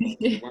because like,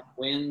 they weren't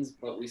wins,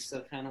 but we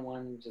still kind of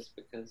won just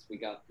because we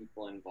got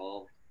people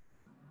involved.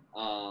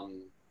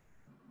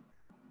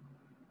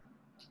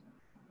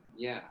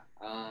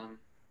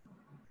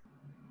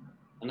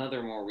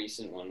 Another more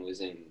recent one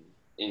was in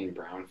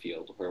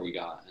Brownfield, where we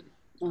got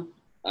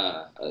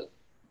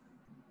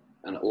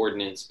an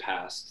ordinance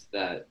passed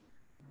that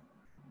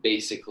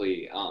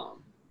basically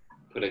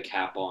put a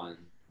cap on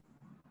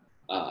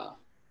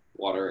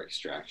water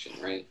extraction,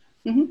 right?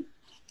 Mm-hmm.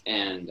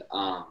 And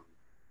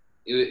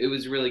it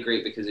was really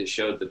great because it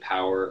showed the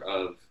power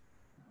of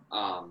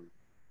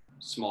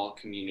small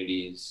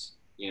communities,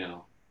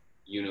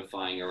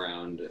 unifying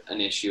around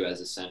an issue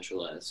as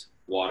essential as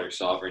water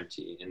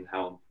sovereignty, and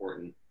how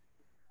important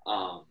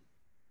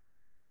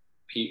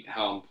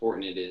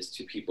it is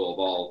to people of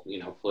all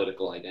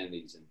political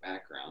identities and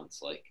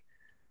backgrounds, like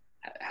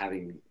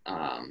having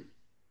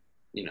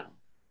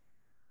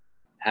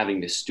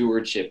having the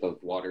stewardship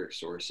of water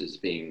sources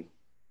being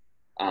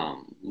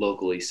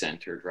locally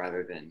centered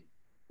rather than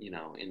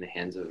in the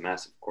hands of a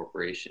massive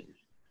corporation.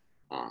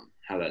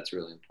 How that's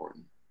really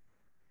important.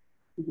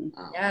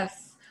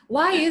 Yes.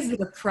 Why is it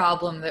a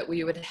problem that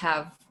we would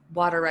have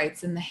water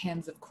rights in the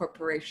hands of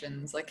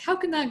corporations? Like, how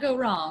can that go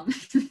wrong?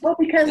 Well,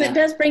 because it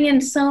does bring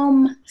in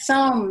some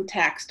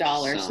tax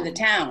dollars to the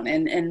town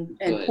and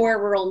poor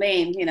rural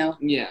Maine,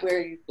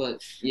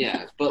 but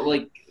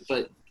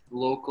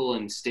local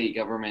and state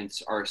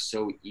governments are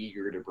so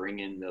eager to bring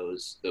in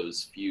those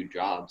few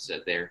jobs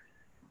that they're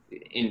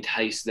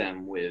entice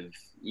them with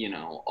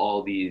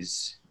all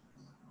these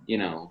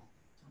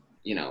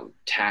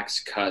tax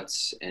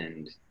cuts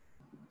and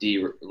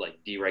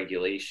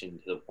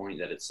deregulation, to the point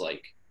that it's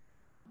like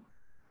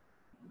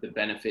the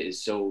benefit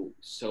is so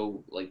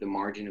like the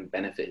margin of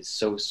benefit is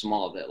so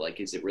small that like,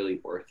 is it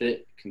really worth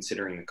it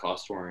considering the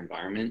cost to our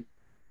environment?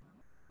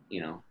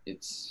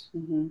 It's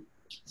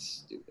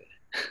stupid.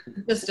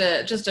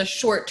 just a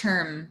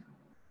short-term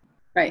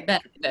right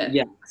benefit.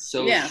 Yeah,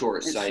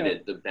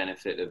 short-sighted. The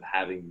benefit of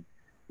having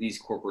these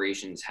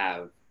corporations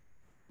have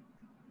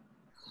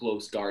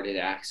close guarded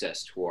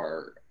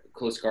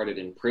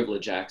and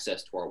privileged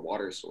access to our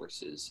water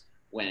sources,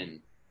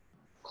 when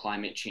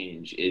climate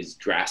change is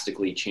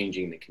drastically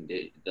changing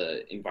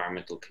the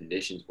environmental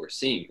conditions we're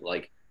seeing.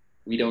 Like,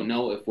 we don't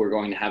know if we're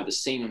going to have the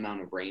same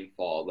amount of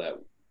rainfall that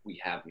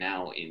we have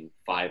now in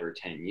 5 or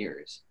 10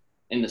 years.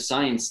 And the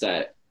science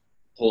that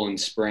Poland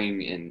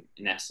Spring and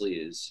Nestle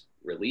is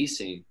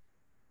releasing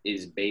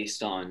is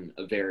based on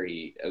a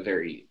very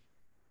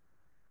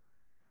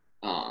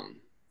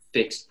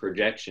fixed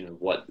projection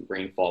of what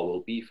rainfall will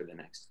be for the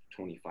next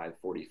 25,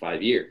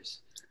 45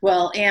 years.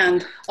 Well,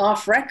 and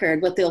off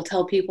record, what they'll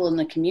tell people in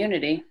the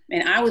community,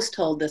 and I was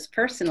told this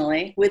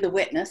personally with a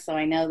witness, so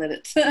I know that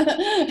it's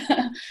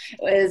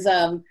is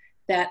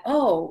that,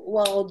 oh,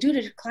 well, due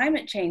to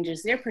climate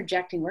changes, they're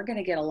projecting we're going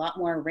to get a lot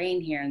more rain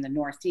here in the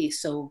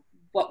Northeast, so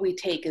what we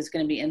take is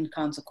going to be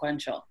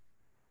inconsequential.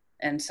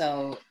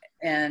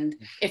 And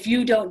if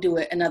you don't do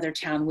it, another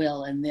town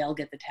will, and they'll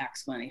get the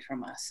tax money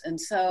from us. And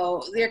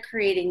so they're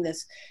creating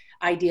this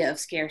idea of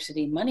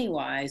scarcity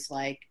money-wise,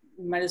 like,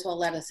 you might as well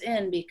let us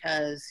in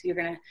because you're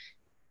going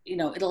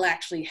to, it'll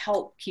actually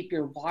help keep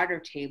your water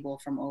table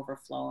from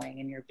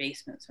overflowing and your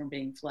basements from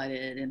being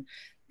flooded and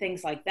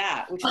things like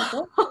that, which is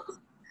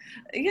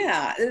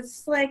yeah,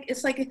 it's like,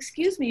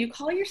 excuse me, you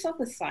call yourself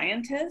a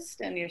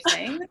scientist and you're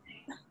saying that?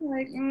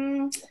 Like,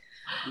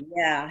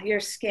 yeah, you're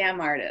a scam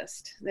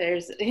artist.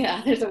 There's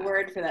a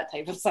word for that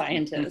type of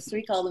scientist.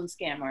 We call them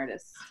scam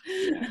artists.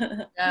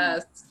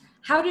 Yes.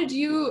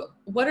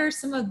 What are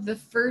some of the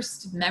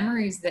first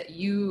memories that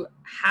you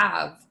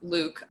have,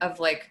 Luke, of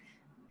like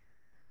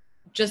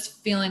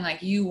just feeling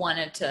like you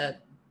wanted to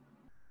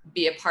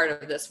be a part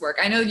of this work?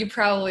 I know you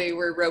probably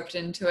were roped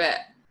into it,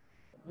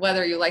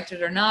 whether you liked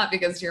it or not,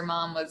 because your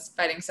mom was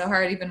fighting so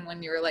hard. Even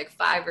when you were like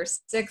 5 or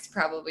 6,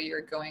 probably you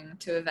were going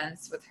to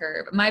events with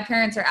her. But my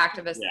parents are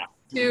activists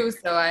too,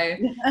 so I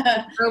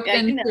broke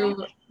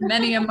into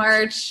many a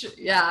march,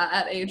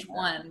 at age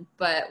 1.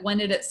 But when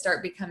did it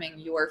start becoming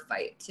your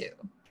fight too?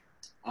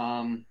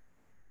 When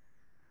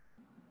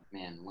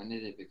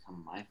did it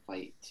become my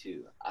fight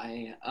too?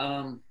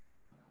 After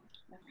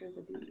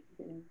the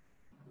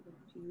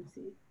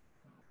GUC.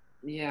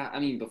 Yeah,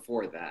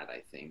 before that,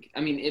 I think.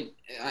 It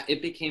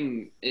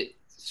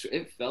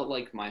felt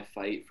like my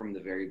fight from the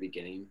very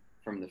beginning,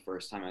 from the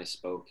first time I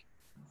spoke.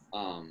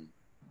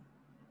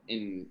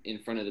 in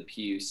front of the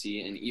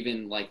PUC, and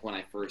even like when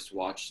I first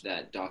watched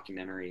that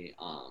documentary,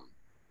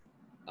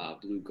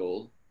 Blue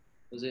Gold,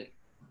 was it?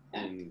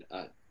 And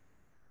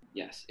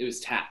yes, it was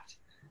Tapped,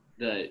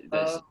 the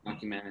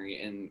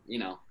documentary, and you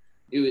know,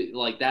 it was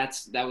like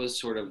that was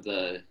sort of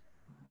the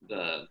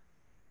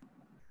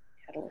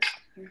Catalyst.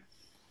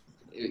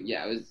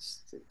 yeah, it was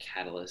a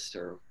catalyst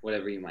or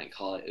whatever you might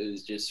call it. It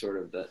was just sort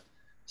of the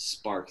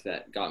spark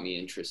that got me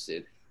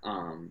interested,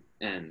 and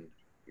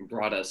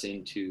brought us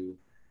into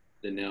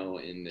the know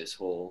in this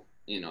whole,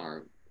 in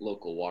our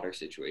local water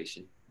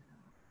situation.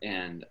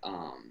 And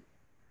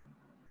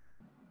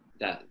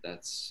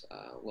that's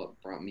what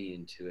brought me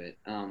into it.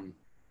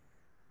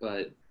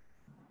 But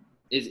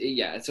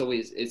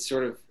it's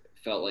sort of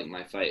felt like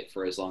my fight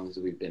for as long as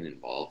we've been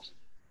involved.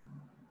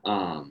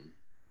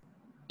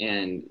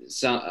 And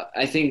so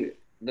I think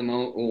the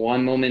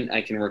one moment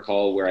I can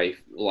recall where I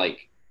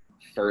like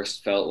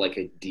first felt like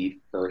a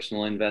deep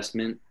personal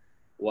investment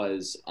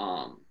was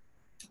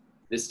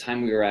this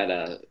time we were at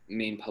a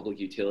Maine Public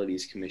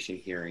Utilities Commission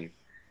hearing,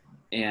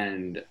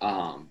 and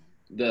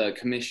the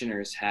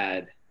commissioners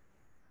had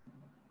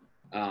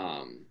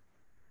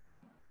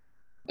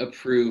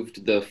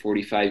approved the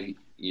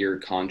 45-year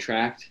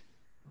contract,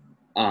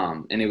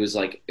 and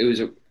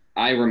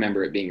I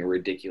remember it being a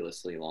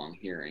ridiculously long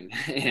hearing,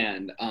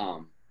 and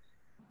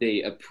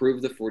they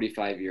approved the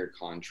 45-year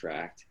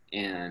contract,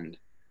 and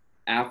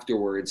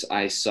afterwards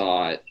I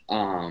saw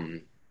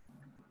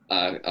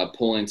a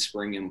Poland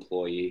Spring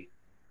employee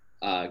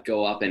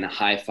go up and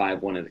high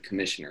five one of the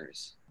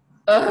commissioners.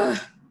 Ugh.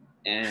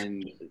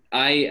 And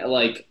I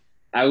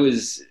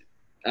was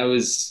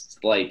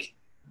like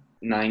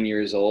 9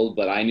 years old,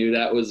 but I knew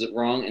that was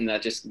wrong, and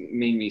that just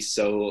made me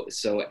so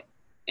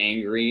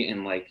angry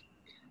and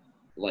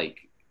like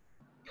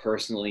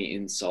personally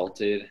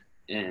insulted.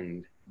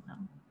 And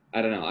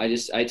I don't know,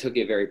 I took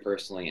it very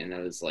personally, and I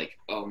was like,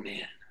 oh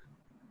man.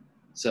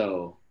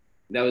 So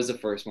that was the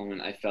first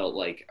moment I felt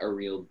like a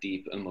real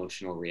deep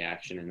emotional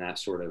reaction, and that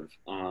sort of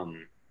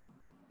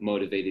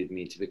motivated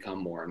me to become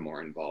more and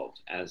more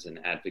involved as an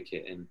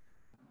advocate and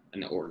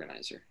an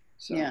organizer.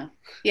 So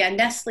yeah,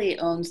 Nestle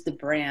owns the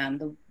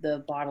brand,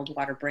 the bottled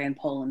water brand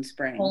Poland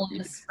Spring.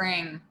 Poland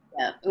Spring.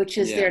 Yeah, which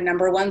is their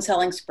number one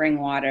selling spring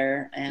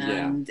water,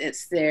 and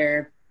it's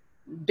their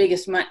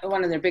biggest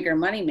one of their bigger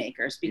money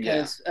makers,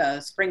 because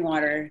spring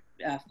water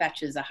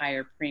fetches a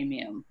higher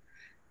premium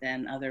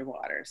than other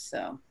waters.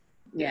 So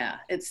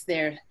it's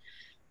their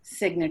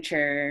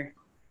signature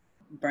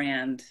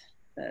brand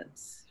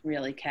that's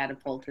really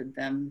catapulted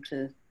them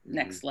to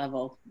next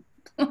level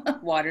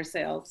water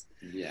sales.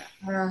 Yeah.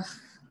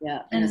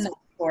 And it's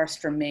sourced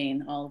from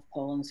Maine, all of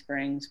Poland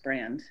Springs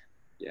brand.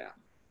 Yeah.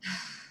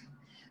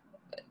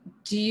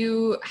 Do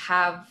you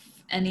have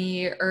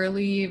any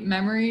early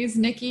memories,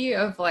 Nickie,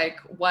 of like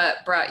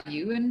what brought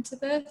you into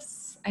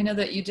this? I know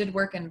that you did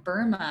work in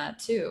Burma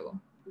too.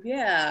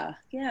 Yeah.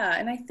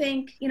 And I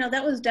think,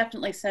 that was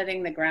definitely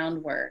setting the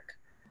groundwork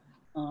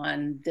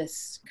on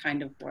this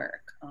kind of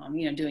work,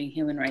 doing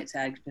human rights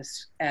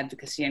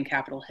advocacy on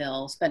Capitol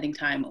Hill, spending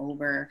time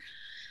over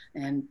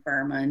in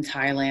Burma and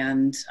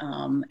Thailand,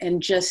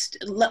 and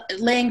just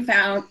laying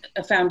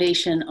a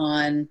foundation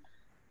on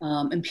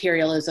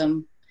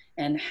imperialism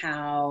and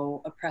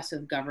how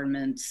oppressive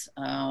governments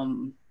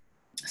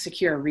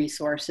secure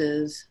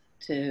resources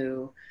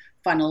to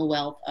funnel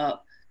wealth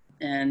up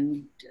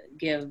and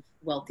give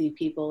wealthy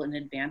people an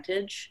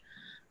advantage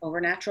over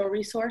natural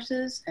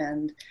resources,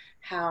 and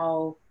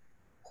how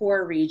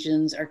poor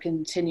regions are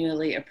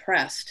continually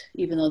oppressed,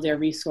 even though they're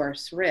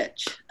resource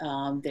rich,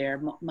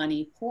 they're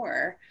money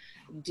poor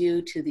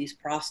due to these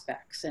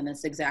prospects. And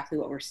it's exactly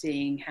what we're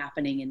seeing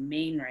happening in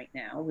Maine right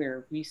now. We're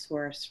a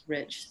resource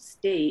rich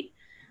state,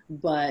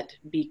 but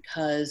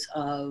because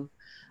of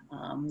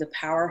the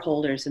power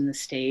holders in the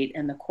state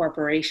and the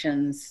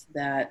corporations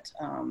that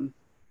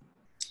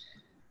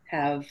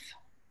have,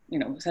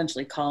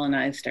 essentially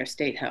colonized our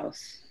state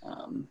house,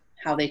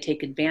 how they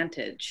take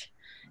advantage,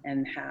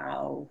 and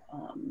how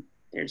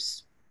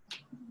there's,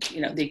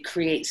 they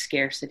create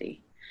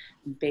scarcity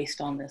based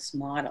on this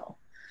model.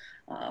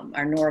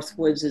 Our North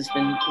Woods has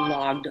been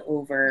logged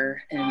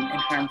over in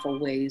harmful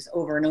ways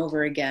over and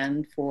over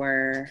again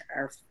for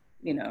our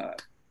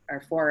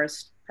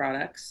forest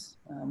products.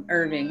 The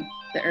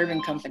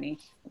Irving Company.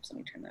 Oops, let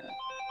me turn that up.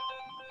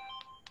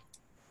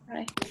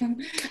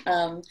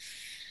 Hi.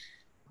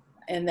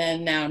 And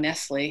then now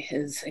Nestle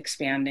is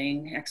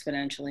expanding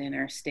exponentially in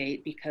our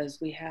state because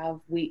we have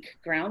weak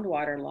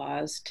groundwater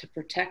laws to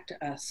protect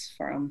us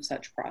from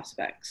such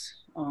prospects.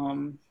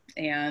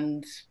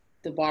 And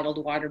the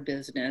bottled water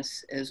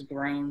business has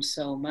grown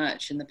so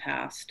much in the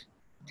past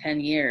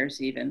 10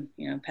 years, even,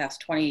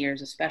 past 20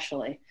 years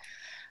especially,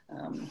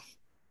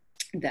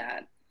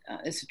 that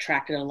it's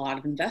attracted a lot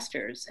of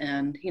investors.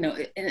 And,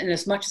 and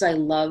as much as I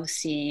love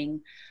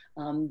seeing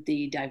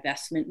the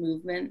divestment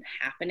movement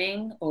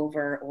happening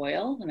over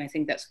oil, and I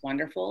think that's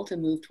wonderful to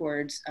move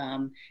towards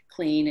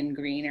clean and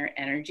greener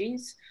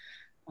energies.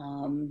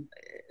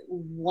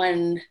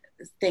 One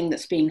thing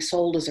that's being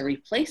sold as a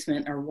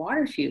replacement are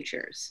water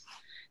futures.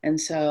 And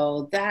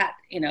so that,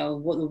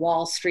 the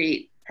Wall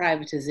Street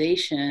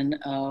privatization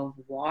of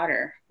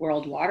water,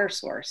 world water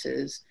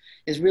sources,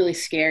 is really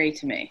scary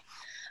to me,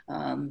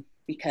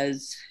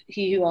 because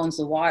he who owns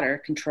the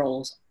water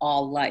controls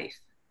all life,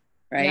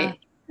 right? Yeah.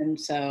 And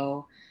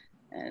so,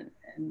 and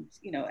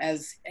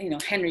as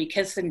Henry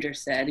Kissinger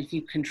said, if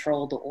you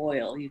control the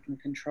oil, you can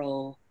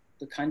control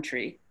the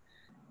country.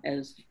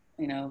 As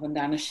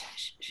Vandana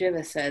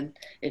Shiva said,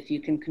 if you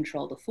can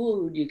control the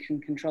food, you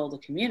can control the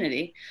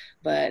community.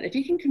 But if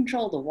you can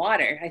control the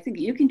water, I think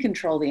you can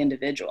control the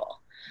individual.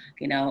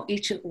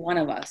 Each one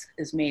of us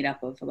is made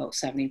up of about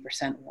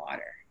 70%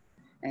 water.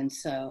 And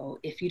so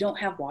if you don't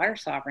have water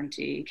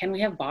sovereignty, can we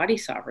have body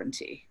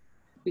sovereignty?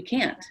 We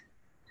can't.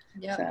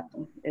 Yeah.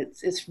 So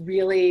it's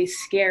really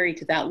scary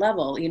to that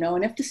level,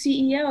 and if the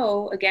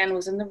CEO, again,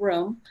 was in the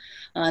room,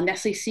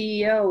 Nestle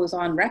CEO was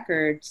on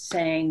record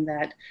saying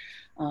that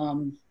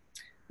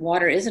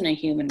water isn't a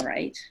human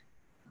right.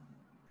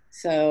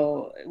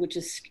 So, which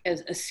is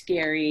a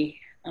scary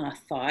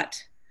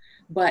thought.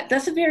 But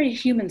that's a very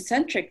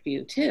human-centric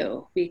view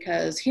too,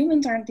 because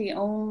humans aren't the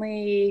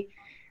only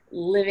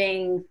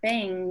living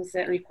things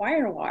that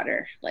require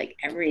water. Like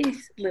every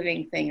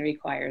living thing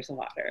requires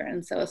water.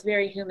 And so it's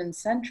very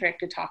human-centric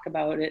to talk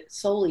about it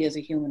solely as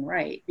a human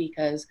right,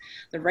 because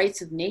the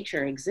rights of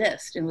nature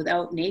exist. And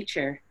without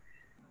nature,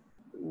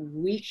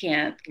 we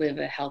can't live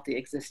a healthy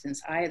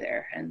existence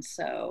either. And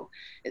so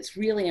it's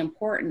really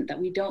important that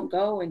we don't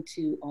go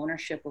into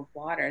ownership of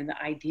water and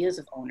the ideas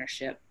of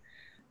ownership,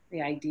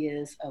 the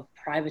ideas of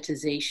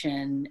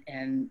privatization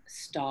and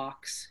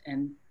stocks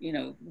and,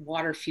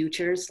 water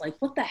futures. Like,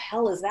 what the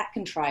hell is that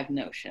contrived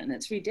notion?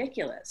 It's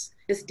ridiculous.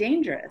 It's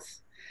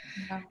dangerous.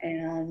 Yeah.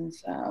 And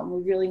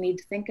we really need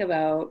to think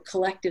about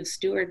collective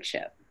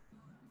stewardship,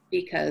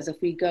 because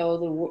if we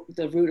go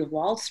the route of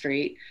Wall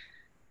Street,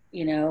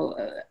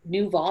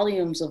 new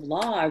volumes of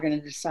law are going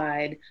to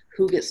decide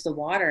who gets the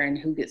water and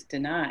who gets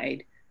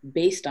denied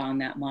based on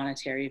that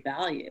monetary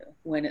value,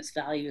 when its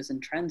value is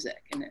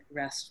intrinsic and it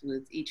rests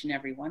with each and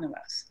every one of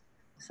us.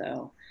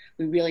 So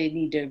we really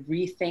need to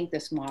rethink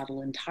this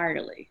model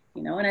entirely,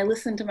 and I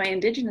listen to my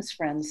Indigenous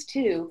friends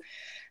too,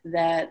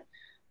 that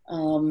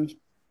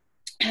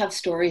have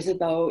stories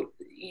about,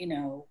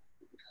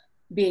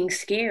 being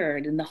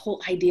scared, and the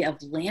whole idea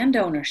of land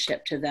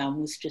ownership to them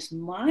was just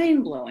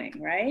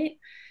mind-blowing, right?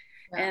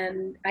 Yeah.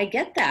 And I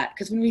get that,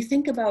 because when we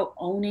think about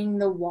owning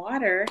the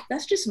water,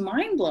 that's just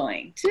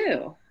mind-blowing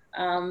too.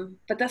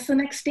 But that's the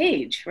next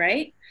stage,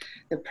 right?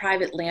 The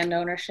private land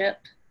ownership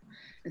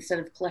instead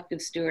of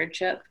collective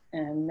stewardship.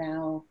 And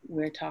now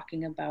we're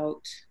talking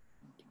about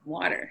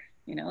water,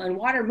 and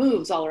water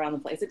moves all around the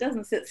place. It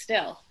doesn't sit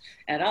still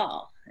at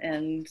all.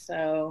 And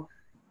so,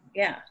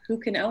 yeah, who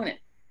can own it,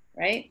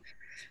 right?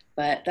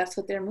 But that's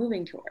what they're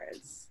moving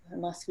towards.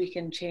 Unless we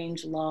can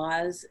change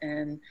laws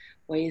and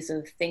ways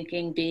of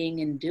thinking, being,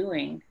 and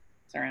doing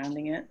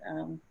surrounding it,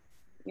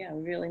 we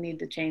really need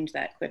to change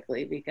that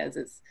quickly, because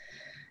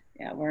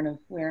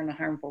we're in a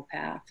harmful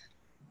path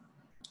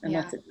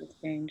unless it does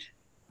change.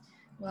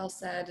 Well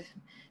said.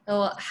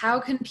 Well, how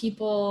can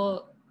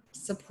people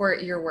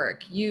support your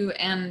work? You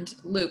and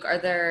Luke, are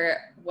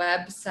there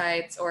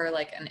websites or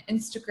like an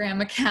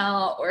Instagram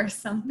account or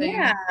something?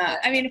 Yeah,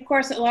 of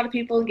course, a lot of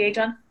people engage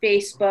on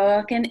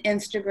Facebook and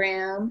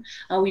Instagram.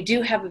 We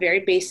do have a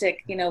very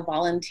basic,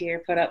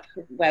 volunteer put up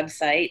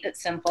website.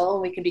 It's simple.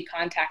 We can be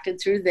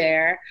contacted through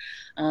there.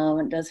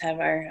 It does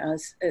have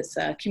it's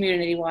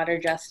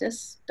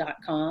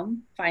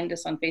communitywaterjustice.com. Find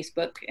us on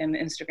Facebook and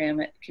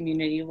Instagram at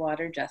Community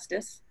Water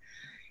Justice.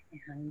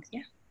 And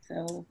yeah,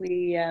 so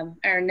we are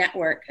a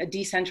network, a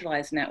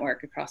decentralized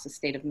network across the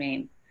state of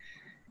Maine.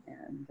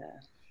 And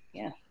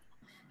wow.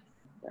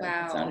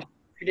 It's not a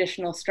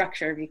traditional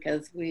structure,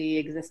 because we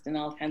exist in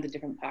all kinds of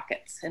different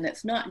pockets. And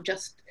it's not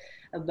just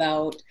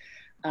about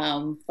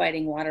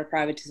fighting water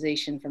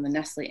privatization from the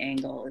Nestle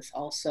angle. It's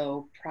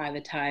also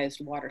privatized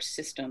water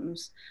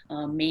systems.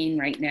 Maine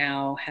right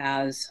now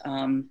has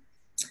a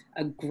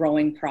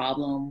growing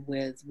problem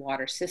with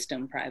water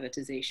system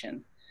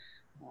privatization.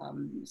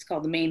 It's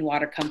called the Maine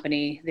Water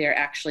Company. They're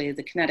actually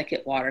the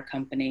Connecticut Water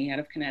Company out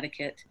of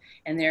Connecticut,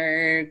 and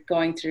they're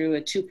going through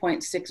a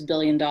 $2.6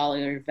 billion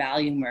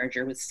value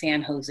merger with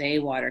San Jose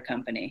Water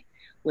Company,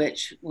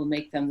 which will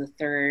make them the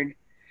third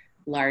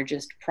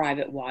largest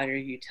private water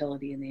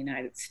utility in the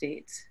United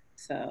States.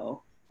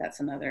 So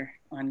that's another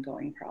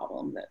ongoing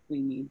problem that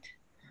we need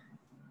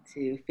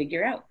to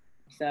figure out.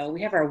 So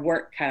we have our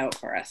work cut out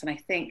for us, and I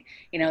think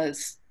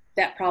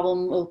that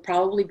problem will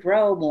probably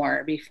grow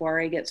more before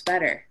it gets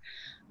better.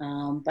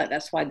 But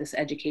that's why this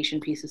education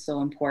piece is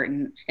so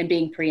important, and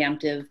being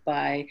preemptive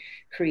by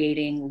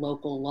creating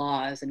local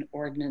laws and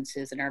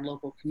ordinances in our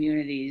local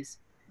communities,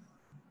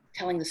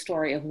 telling the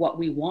story of what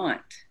we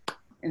want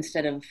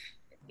instead of,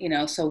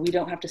 so we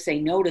don't have to say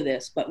no to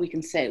this, but we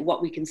can say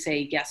what we can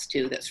say yes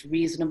to, that's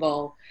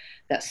reasonable,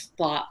 that's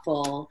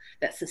thoughtful,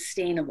 that's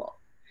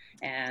sustainable.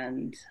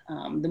 And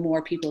the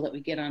more people that we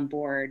get on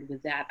board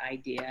with that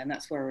idea, and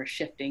that's where we're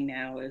shifting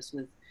now, is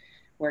with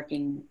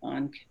working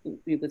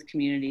with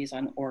communities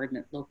on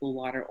local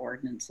water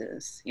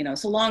ordinances.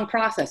 It's a long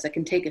process. It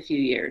can take a few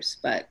years,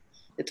 but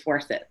it's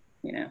worth it,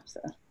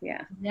 so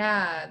yeah.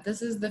 Yeah,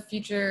 this is the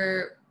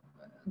future.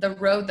 The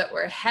road that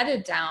we're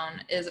headed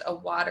down is a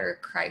water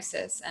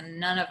crisis, and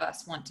none of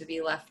us want to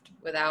be left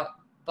without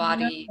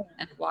body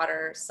and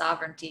water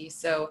sovereignty.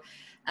 So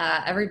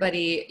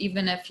everybody,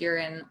 even if you're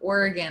in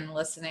Oregon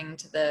listening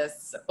to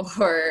this,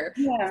 or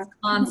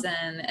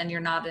Wisconsin, and you're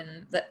not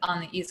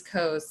on the East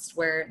Coast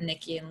where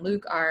Nickie and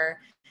Luke are,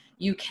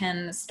 you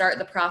can start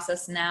the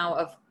process now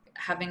of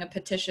having a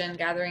petition,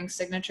 gathering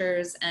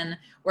signatures, and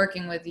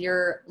working with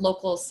your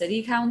local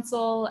city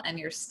council and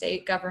your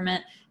state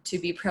government to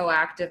be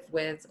proactive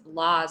with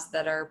laws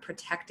that are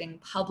protecting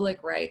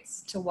public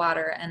rights to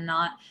water and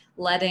not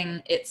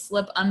letting it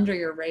slip under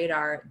your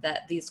radar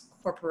that these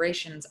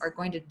corporations are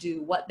going to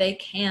do what they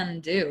can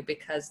do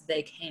because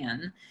they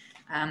can,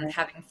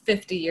 having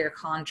 50-year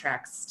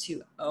contracts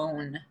to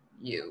own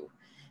you.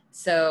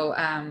 So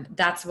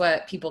that's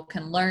what people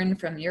can learn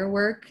from your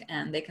work,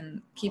 and they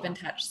can keep in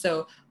touch.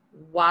 So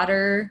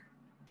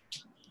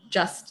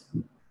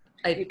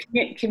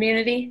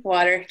community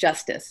water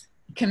justice.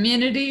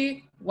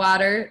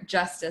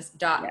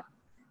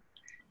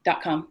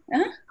 CommunityWaterJustice.com.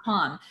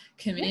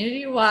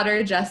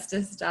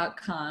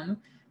 CommunityWaterJustice.com.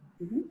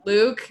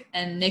 Luke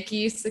and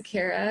Nickie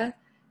Sekera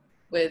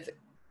with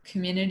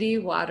Community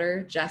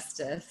Water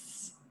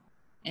Justice.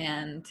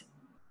 And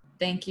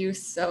thank you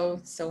so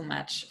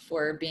much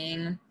for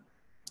being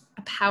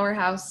a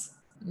powerhouse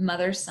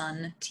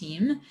mother-son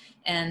team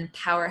and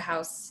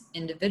powerhouse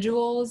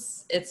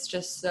individuals. It's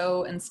just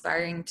so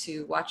inspiring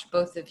to watch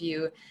both of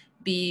you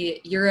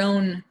be your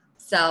own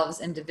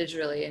selves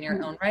individually in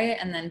your own right,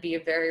 and then be a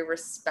very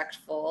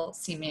respectful,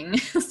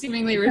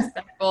 seemingly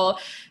respectful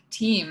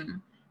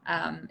team.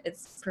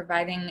 It's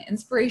providing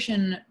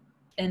inspiration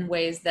in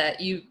ways that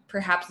you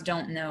perhaps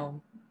don't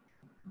know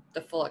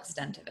the full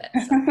extent of it.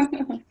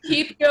 So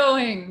keep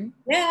going.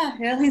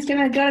 Yeah, he's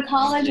gonna go to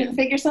college and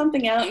figure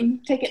something out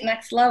and take it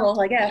next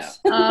level, I guess.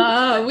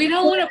 We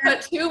don't want to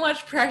put too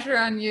much pressure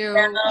on you.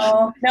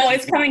 No,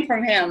 it's coming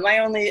from him. I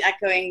only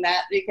echoing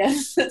that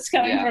because it's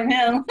coming from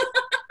him.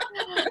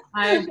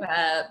 I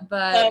bet,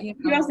 but he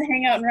wants to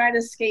hang out and ride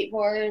his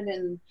skateboard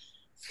and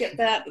skip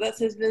that. That's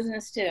his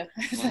business too.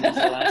 When was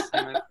the last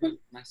time I put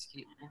my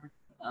skateboard?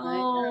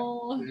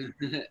 Oh,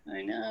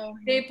 I know.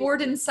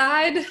 Skateboard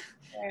inside.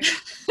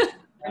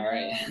 All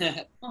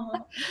right.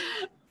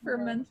 For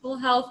mental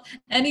health.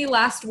 Any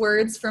last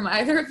words from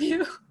either of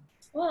you?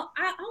 Well,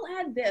 I'll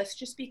add this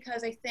just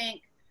because I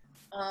think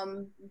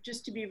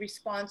just to be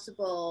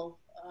responsible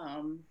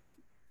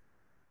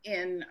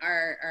in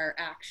our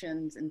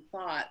actions and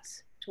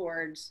thoughts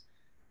towards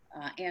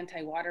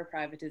anti-water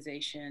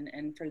privatization,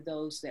 and for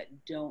those that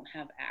don't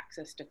have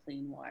access to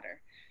clean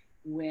water.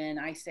 When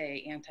I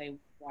say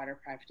anti-water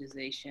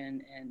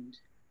privatization and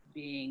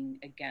being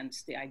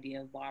against the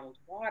idea of bottled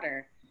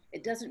water,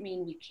 it doesn't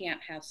mean we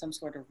can't have some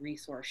sort of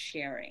resource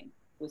sharing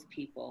with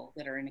people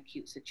that are in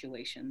acute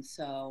situations.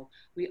 So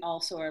we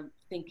also are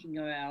thinking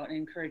about and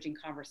encouraging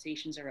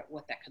conversations about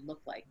what that could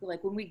look like.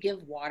 Like when we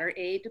give water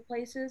aid to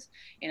places,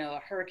 a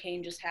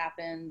hurricane just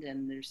happened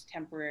and there's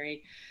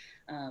temporary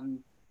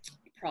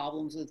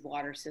problems with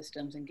water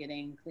systems and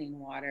getting clean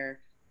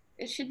water.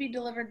 It should be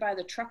delivered by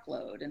the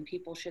truckload, and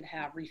people should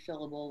have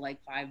refillable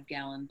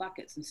 5-gallon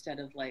buckets instead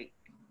of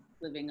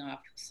living off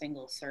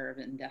single serve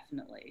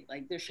indefinitely.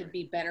 There should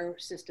be better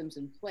systems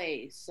in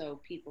place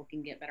so people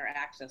can get better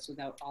access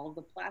without all of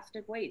the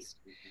plastic waste.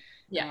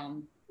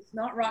 It's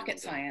not rocket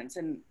science,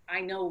 and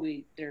I know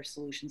there are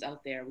solutions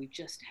out there. We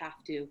just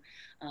have to,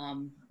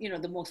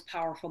 the most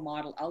powerful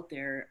model out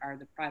there are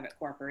the private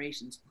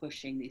corporations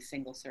pushing these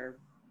single serve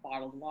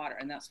bottled water,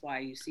 and that's why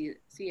you see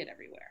it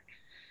everywhere.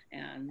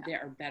 And there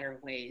are better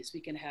ways.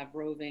 We can have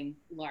roving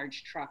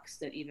large trucks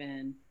that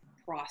even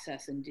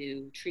process and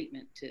do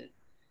treatment to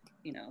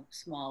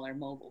smaller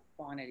mobile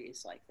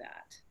quantities like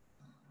that.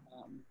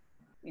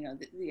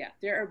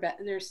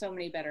 There's so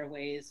many better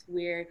ways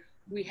where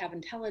we have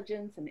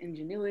intelligence and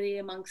ingenuity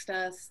amongst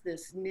us.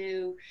 This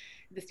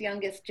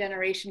youngest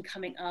generation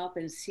coming up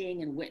and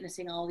seeing and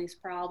witnessing all these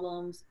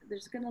problems.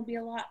 There's going to be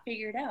a lot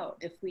figured out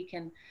if we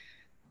can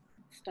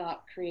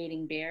stop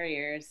creating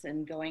barriers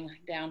and going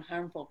down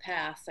harmful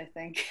paths. I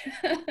think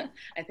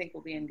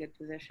we'll be in good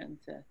position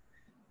to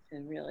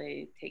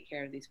really take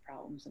care of these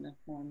problems in a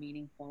more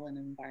meaningful and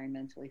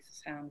environmentally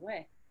sound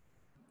way.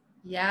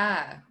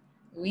 Yeah,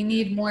 we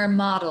need more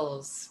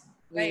models.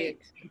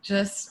 Right.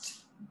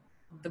 Just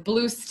the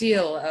blue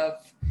steel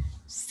of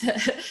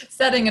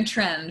setting a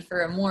trend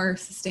for a more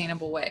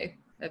sustainable way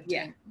of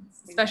doing,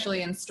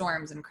 especially in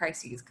storms and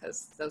crises,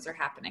 because those are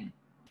happening.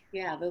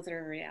 Yeah, those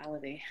are a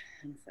reality.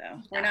 And so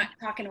we're not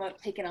talking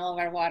about taking all of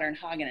our water and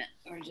hogging it.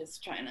 We're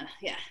just trying to,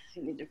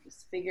 we need to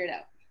just figure it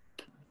out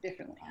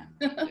differently.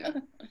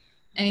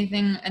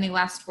 Any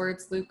last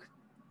words, Luke?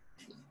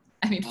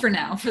 I mean, for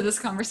now, for this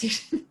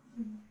conversation.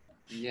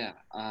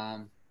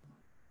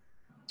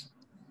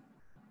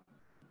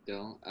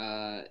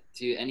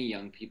 To any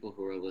young people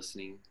who are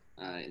listening,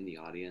 in the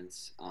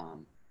audience.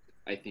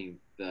 I think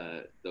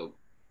the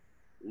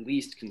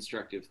least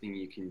constructive thing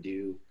you can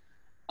do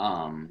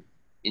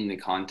in the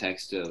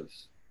context of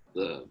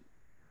the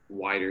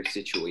wider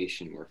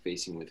situation we're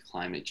facing with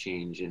climate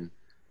change and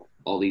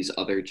all these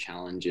other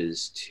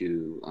challenges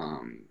to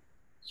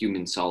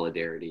human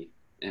solidarity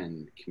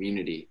and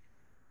community.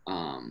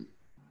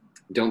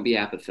 Don't be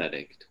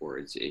apathetic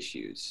towards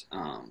issues.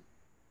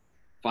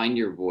 Find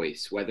your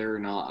voice, whether or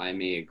not I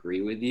may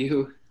agree with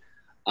you.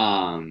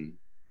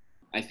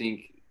 I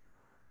think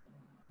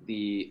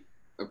the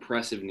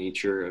oppressive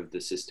nature of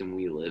the system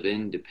we live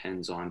in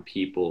depends on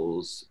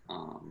people's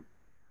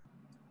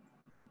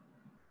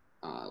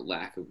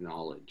lack of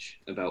knowledge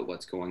about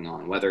what's going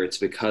on, whether it's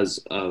because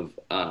of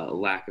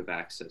lack of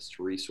access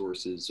to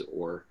resources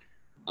or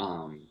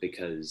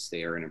because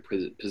they are in a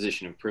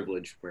position of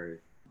privilege where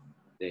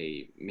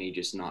they may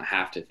just not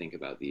have to think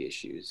about the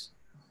issues.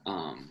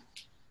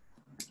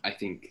 I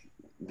think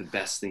the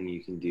best thing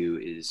you can do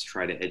is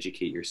try to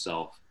educate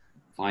yourself,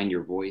 find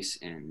your voice,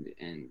 and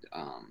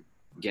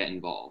get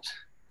involved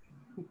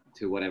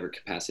to whatever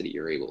capacity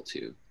you're able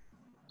to.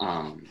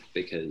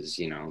 Because,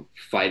 you know,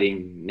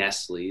 fighting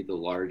Nestle, the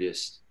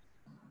largest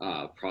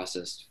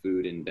processed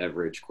food and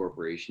beverage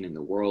corporation in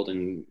the world,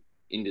 and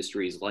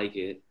industries like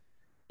it,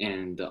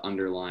 and the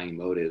underlying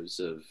motives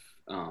of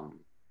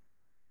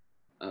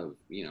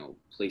you know,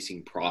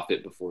 placing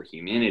profit before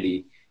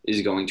humanity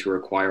is going to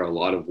require a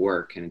lot of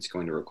work, and it's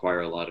going to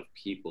require a lot of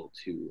people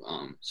to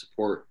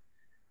support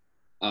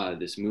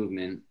this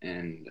movement.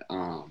 And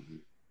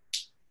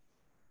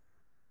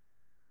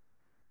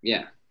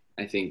yeah,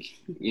 I think,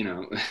 you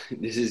know,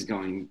 this is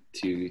going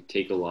to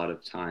take a lot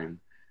of time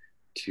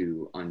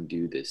to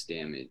undo this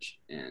damage.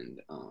 And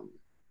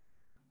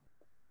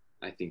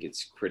I think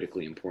it's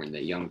critically important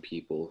that young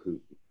people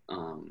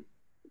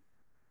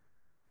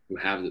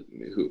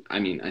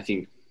I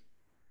think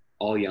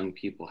all young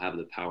people have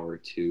the power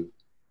to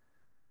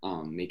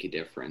make a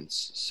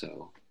difference.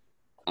 So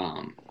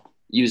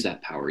use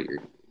that power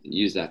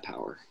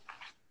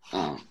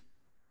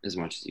as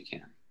much as you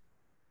can.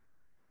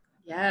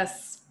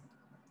 Yes.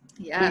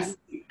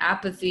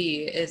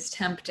 Apathy is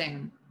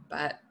tempting,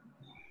 but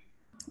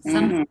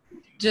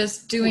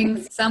just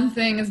doing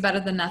something is better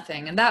than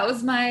nothing. And that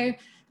was I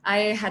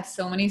had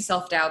so many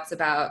self-doubts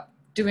about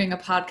doing a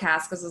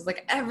podcast, because it was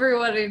like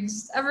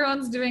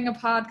everyone's doing a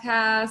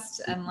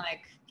podcast, and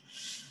like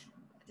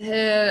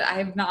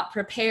I'm not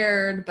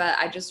prepared, but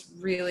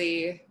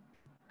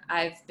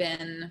I've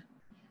been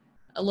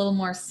a little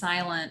more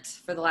silent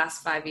for the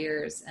last 5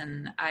 years,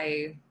 and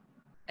I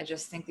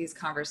just think these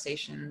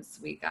conversations,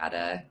 we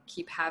gotta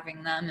keep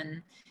having them,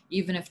 and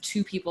even if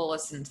 2 people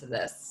listen to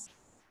this,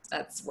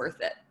 that's worth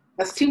it.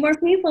 That's 2 more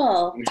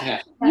people.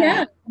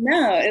 Yeah,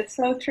 no, it's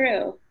so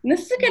true. And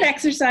this is a good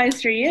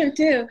exercise for you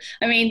too.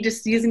 I mean,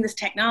 just using this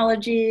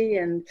technology,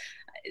 and,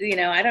 you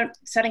know,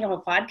 setting up a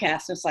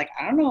podcast, it's like,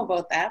 I don't know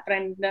about that, but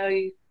I know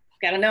you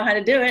got to know how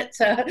to do it.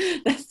 So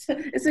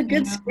it's a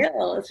good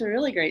skill. It's a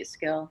really great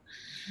skill.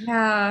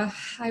 Yeah,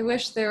 I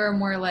wish there were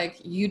more like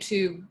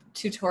YouTube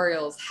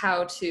tutorials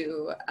how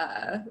to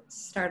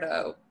start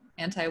a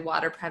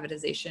anti-water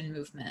privatization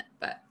movement,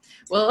 but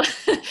we'll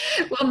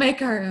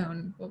make our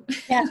own.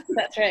 Yes,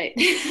 that's right.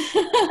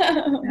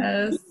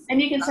 Yes.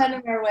 And you can send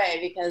them our way,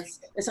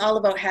 because it's all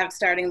about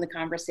starting the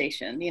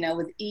conversation, you know,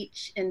 with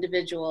each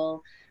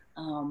individual,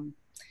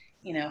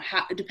 you know,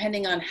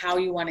 depending on how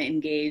you want to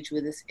engage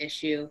with this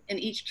issue. In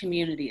each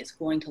community, it's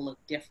going to look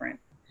different.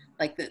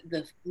 Like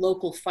the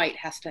local fight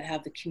has to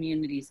have the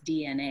community's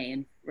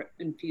DNA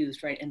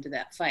infused right into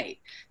that fight.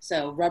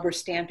 So rubber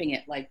stamping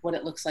it like what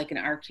it looks like in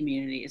our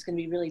community is going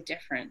to be really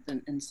different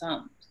than in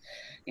some,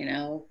 you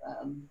know.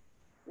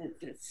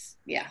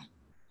 You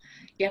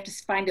have to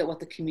find out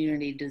what the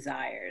community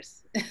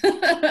desires.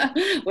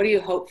 What do you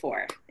hope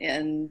for?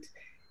 And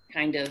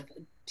kind of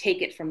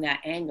take it from that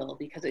angle,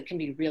 because it can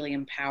be really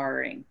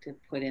empowering to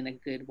put in a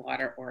good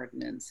water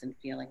ordinance and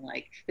feeling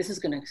like this is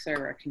going to serve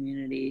our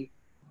community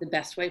the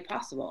best way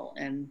possible,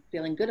 and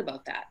feeling good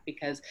about that,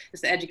 because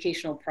it's the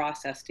educational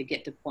process to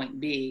get to point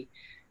B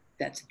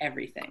that's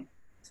everything.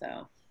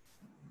 So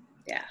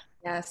yeah.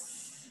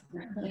 Yes.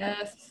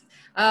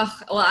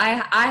 Well,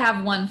 I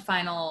have one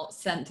final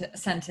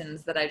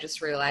sentence that I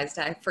just realized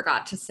I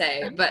forgot to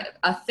say, but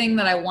a thing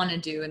that I want to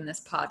do in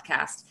this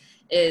podcast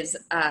is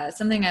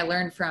something I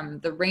learned from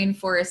the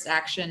Rainforest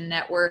Action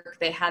Network.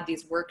 They had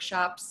these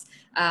workshops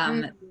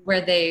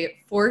where they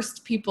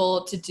forced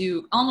people to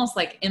do almost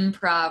like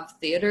improv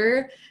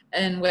theater,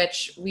 in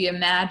which we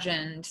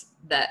imagined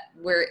that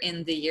we're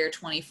in the year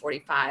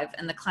 2045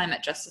 and the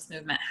climate justice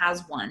movement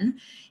has won.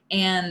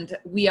 And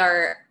we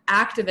are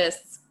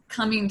activists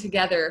coming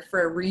together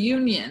for a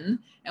reunion,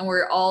 and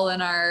we're all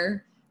in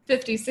our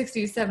 50s,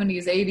 60s,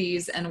 70s,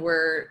 80s, and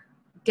we're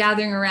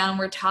gathering around,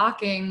 we're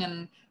talking,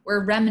 and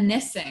we're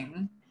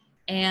reminiscing.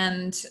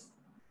 And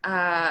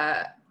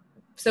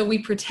so we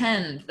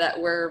pretend that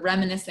we're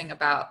reminiscing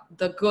about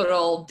the good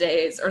old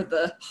days, or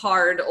the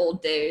hard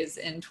old days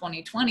in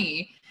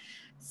 2020.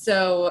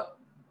 So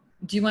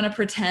do you want to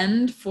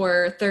pretend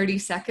for 30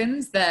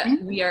 seconds that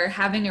we are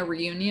having a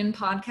reunion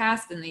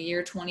podcast in the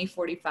year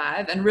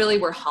 2045, and really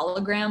we're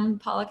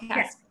hologram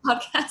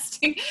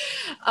podcasting?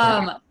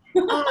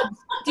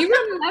 Do you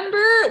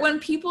remember when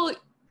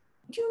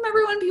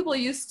people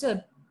used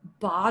to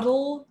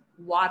bottle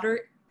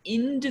water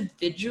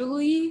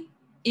individually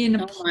in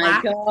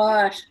plastic? Oh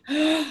my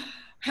gosh.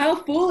 How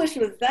foolish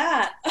was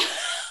that?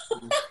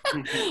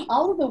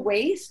 All of the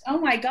waste. Oh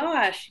my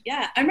gosh.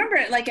 Yeah. I remember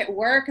like at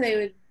work, they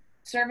would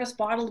serve us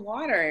bottled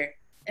water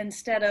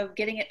instead of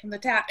getting it from the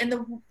tap. And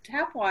the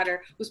tap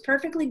water was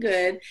perfectly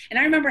good. And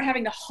I remember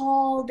having to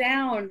haul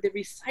down the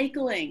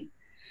recycling.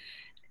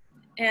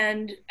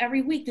 And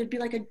every week there'd be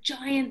like a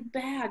giant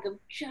bag of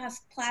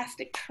just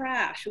plastic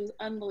trash. It was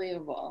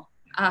unbelievable.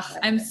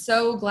 I'm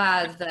so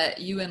glad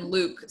that you and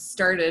Luke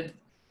started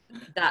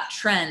that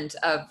trend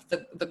of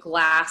the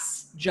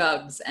glass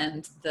jugs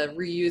and the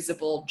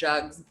reusable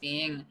jugs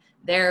being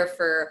there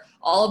for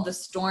all of the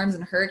storms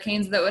and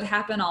hurricanes that would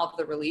happen, all of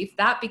the relief.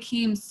 That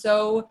became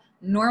so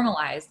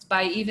normalized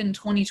by even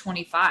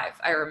 2025,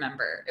 I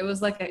remember. It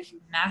was like a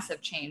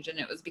massive change, and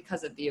it was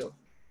because of you.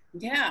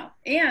 Yeah.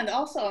 And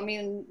also, I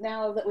mean,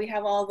 now that we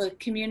have all the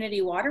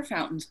community water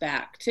fountains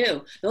back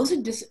too, those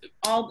had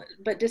all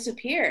but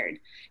disappeared.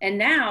 And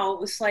now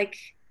it's like,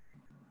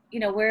 you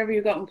know, wherever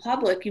you go in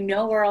public, you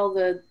know where all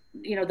the,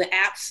 you know, the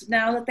apps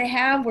now that they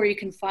have where you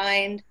can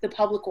find the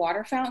public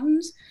water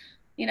fountains.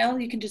 You know,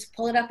 you can just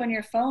pull it up on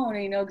your phone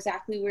and you know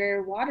exactly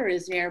where water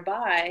is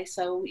nearby.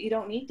 So you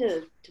don't need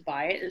to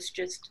buy it. It's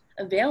just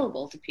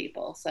available to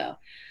people. So,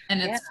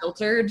 and it's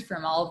filtered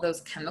from all of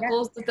those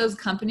chemicals that those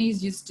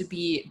companies used to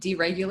be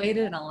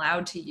deregulated and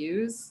allowed to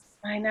use.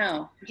 I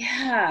know.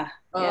 Yeah.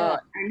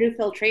 Our new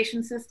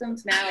filtration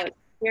systems, now it's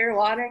clear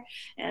water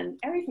and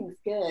everything's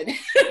good.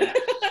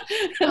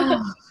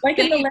 Like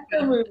in the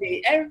Lego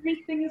movie,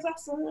 everything is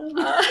awesome.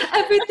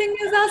 Everything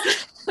is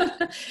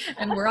awesome.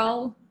 And we're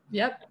all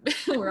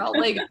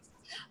Legos.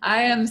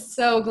 I am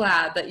so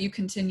glad that you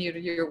continued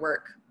your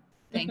work.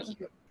 Thank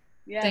you.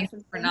 Yes, thank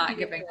you for not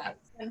giving up.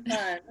 It's been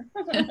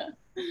fun.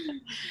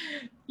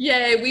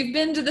 Yay, we've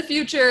been to the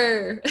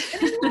future.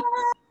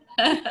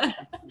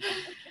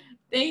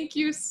 Thank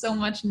you so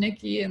much,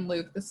 Nickie and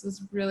Luke. This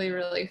was really,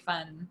 really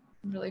fun.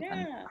 Really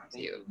fun to talk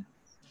to you.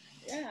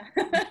 Yeah.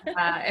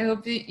 I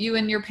hope you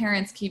and your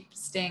parents keep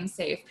staying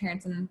safe,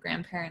 parents and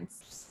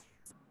grandparents.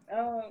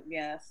 Oh,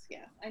 yes,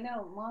 yeah. I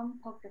know. Mom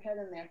poked her head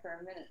in there for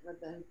a minute,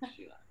 but then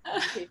she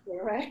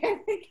right?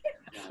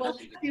 Well,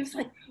 she was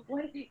like,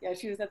 what? Yeah,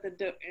 she was at the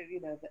the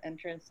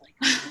entrance, like,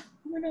 oh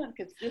my God,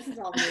 because this is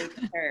all new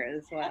to her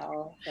as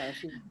well. So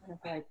she's kind of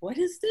like, what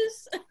is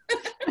this?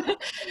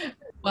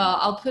 Well,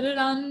 I'll put it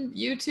on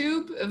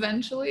YouTube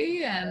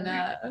eventually, and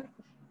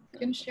you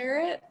can share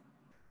it.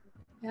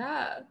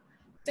 Yeah.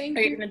 Thank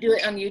you. Are you going to do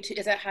it on YouTube?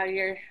 Is that how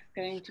you're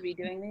going to be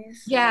doing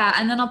these? Yeah,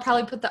 and then I'll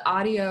probably put the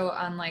audio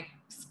on like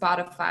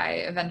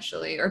Spotify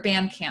eventually, or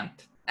Bandcamp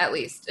at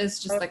least. It's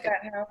just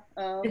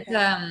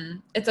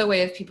it's a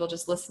way of people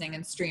just listening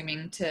and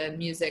streaming to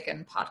music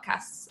and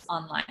podcasts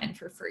online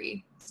for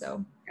free.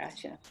 So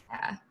gotcha.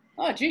 Yeah.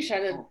 Oh geez, I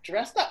should have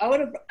dressed up.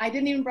 I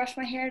didn't even brush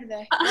my hair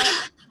today.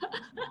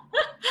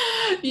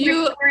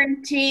 You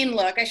quarantine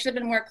look. I should have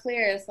been more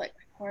clear. It's like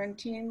my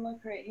quarantine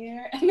look right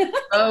here.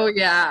 Oh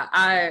yeah,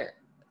 I've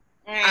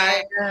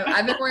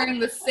been wearing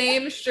the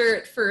same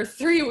shirt for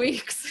 3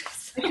 weeks.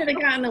 I should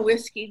have gotten a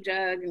whiskey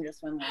jug and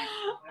just went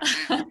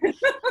like.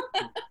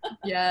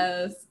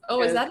 Yes.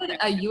 Oh, is that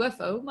a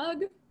UFO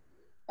mug?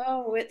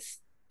 Oh, it's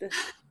this.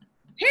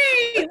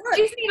 Hey, look.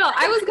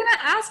 I was gonna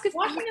ask if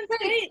Washington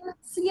State,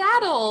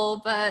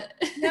 Seattle, but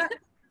yeah,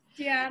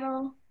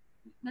 Seattle.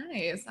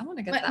 Nice. I want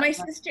to get that. My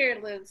sister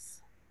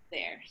lives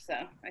there, so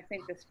I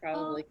think this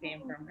probably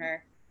came from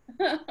her.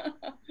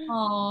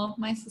 Oh,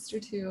 my sister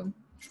too.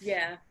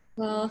 Yeah.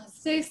 Well,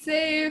 stay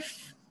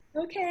safe.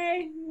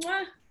 Okay.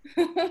 Mwah.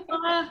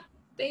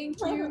 Thank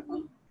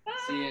you.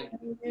 See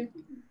you.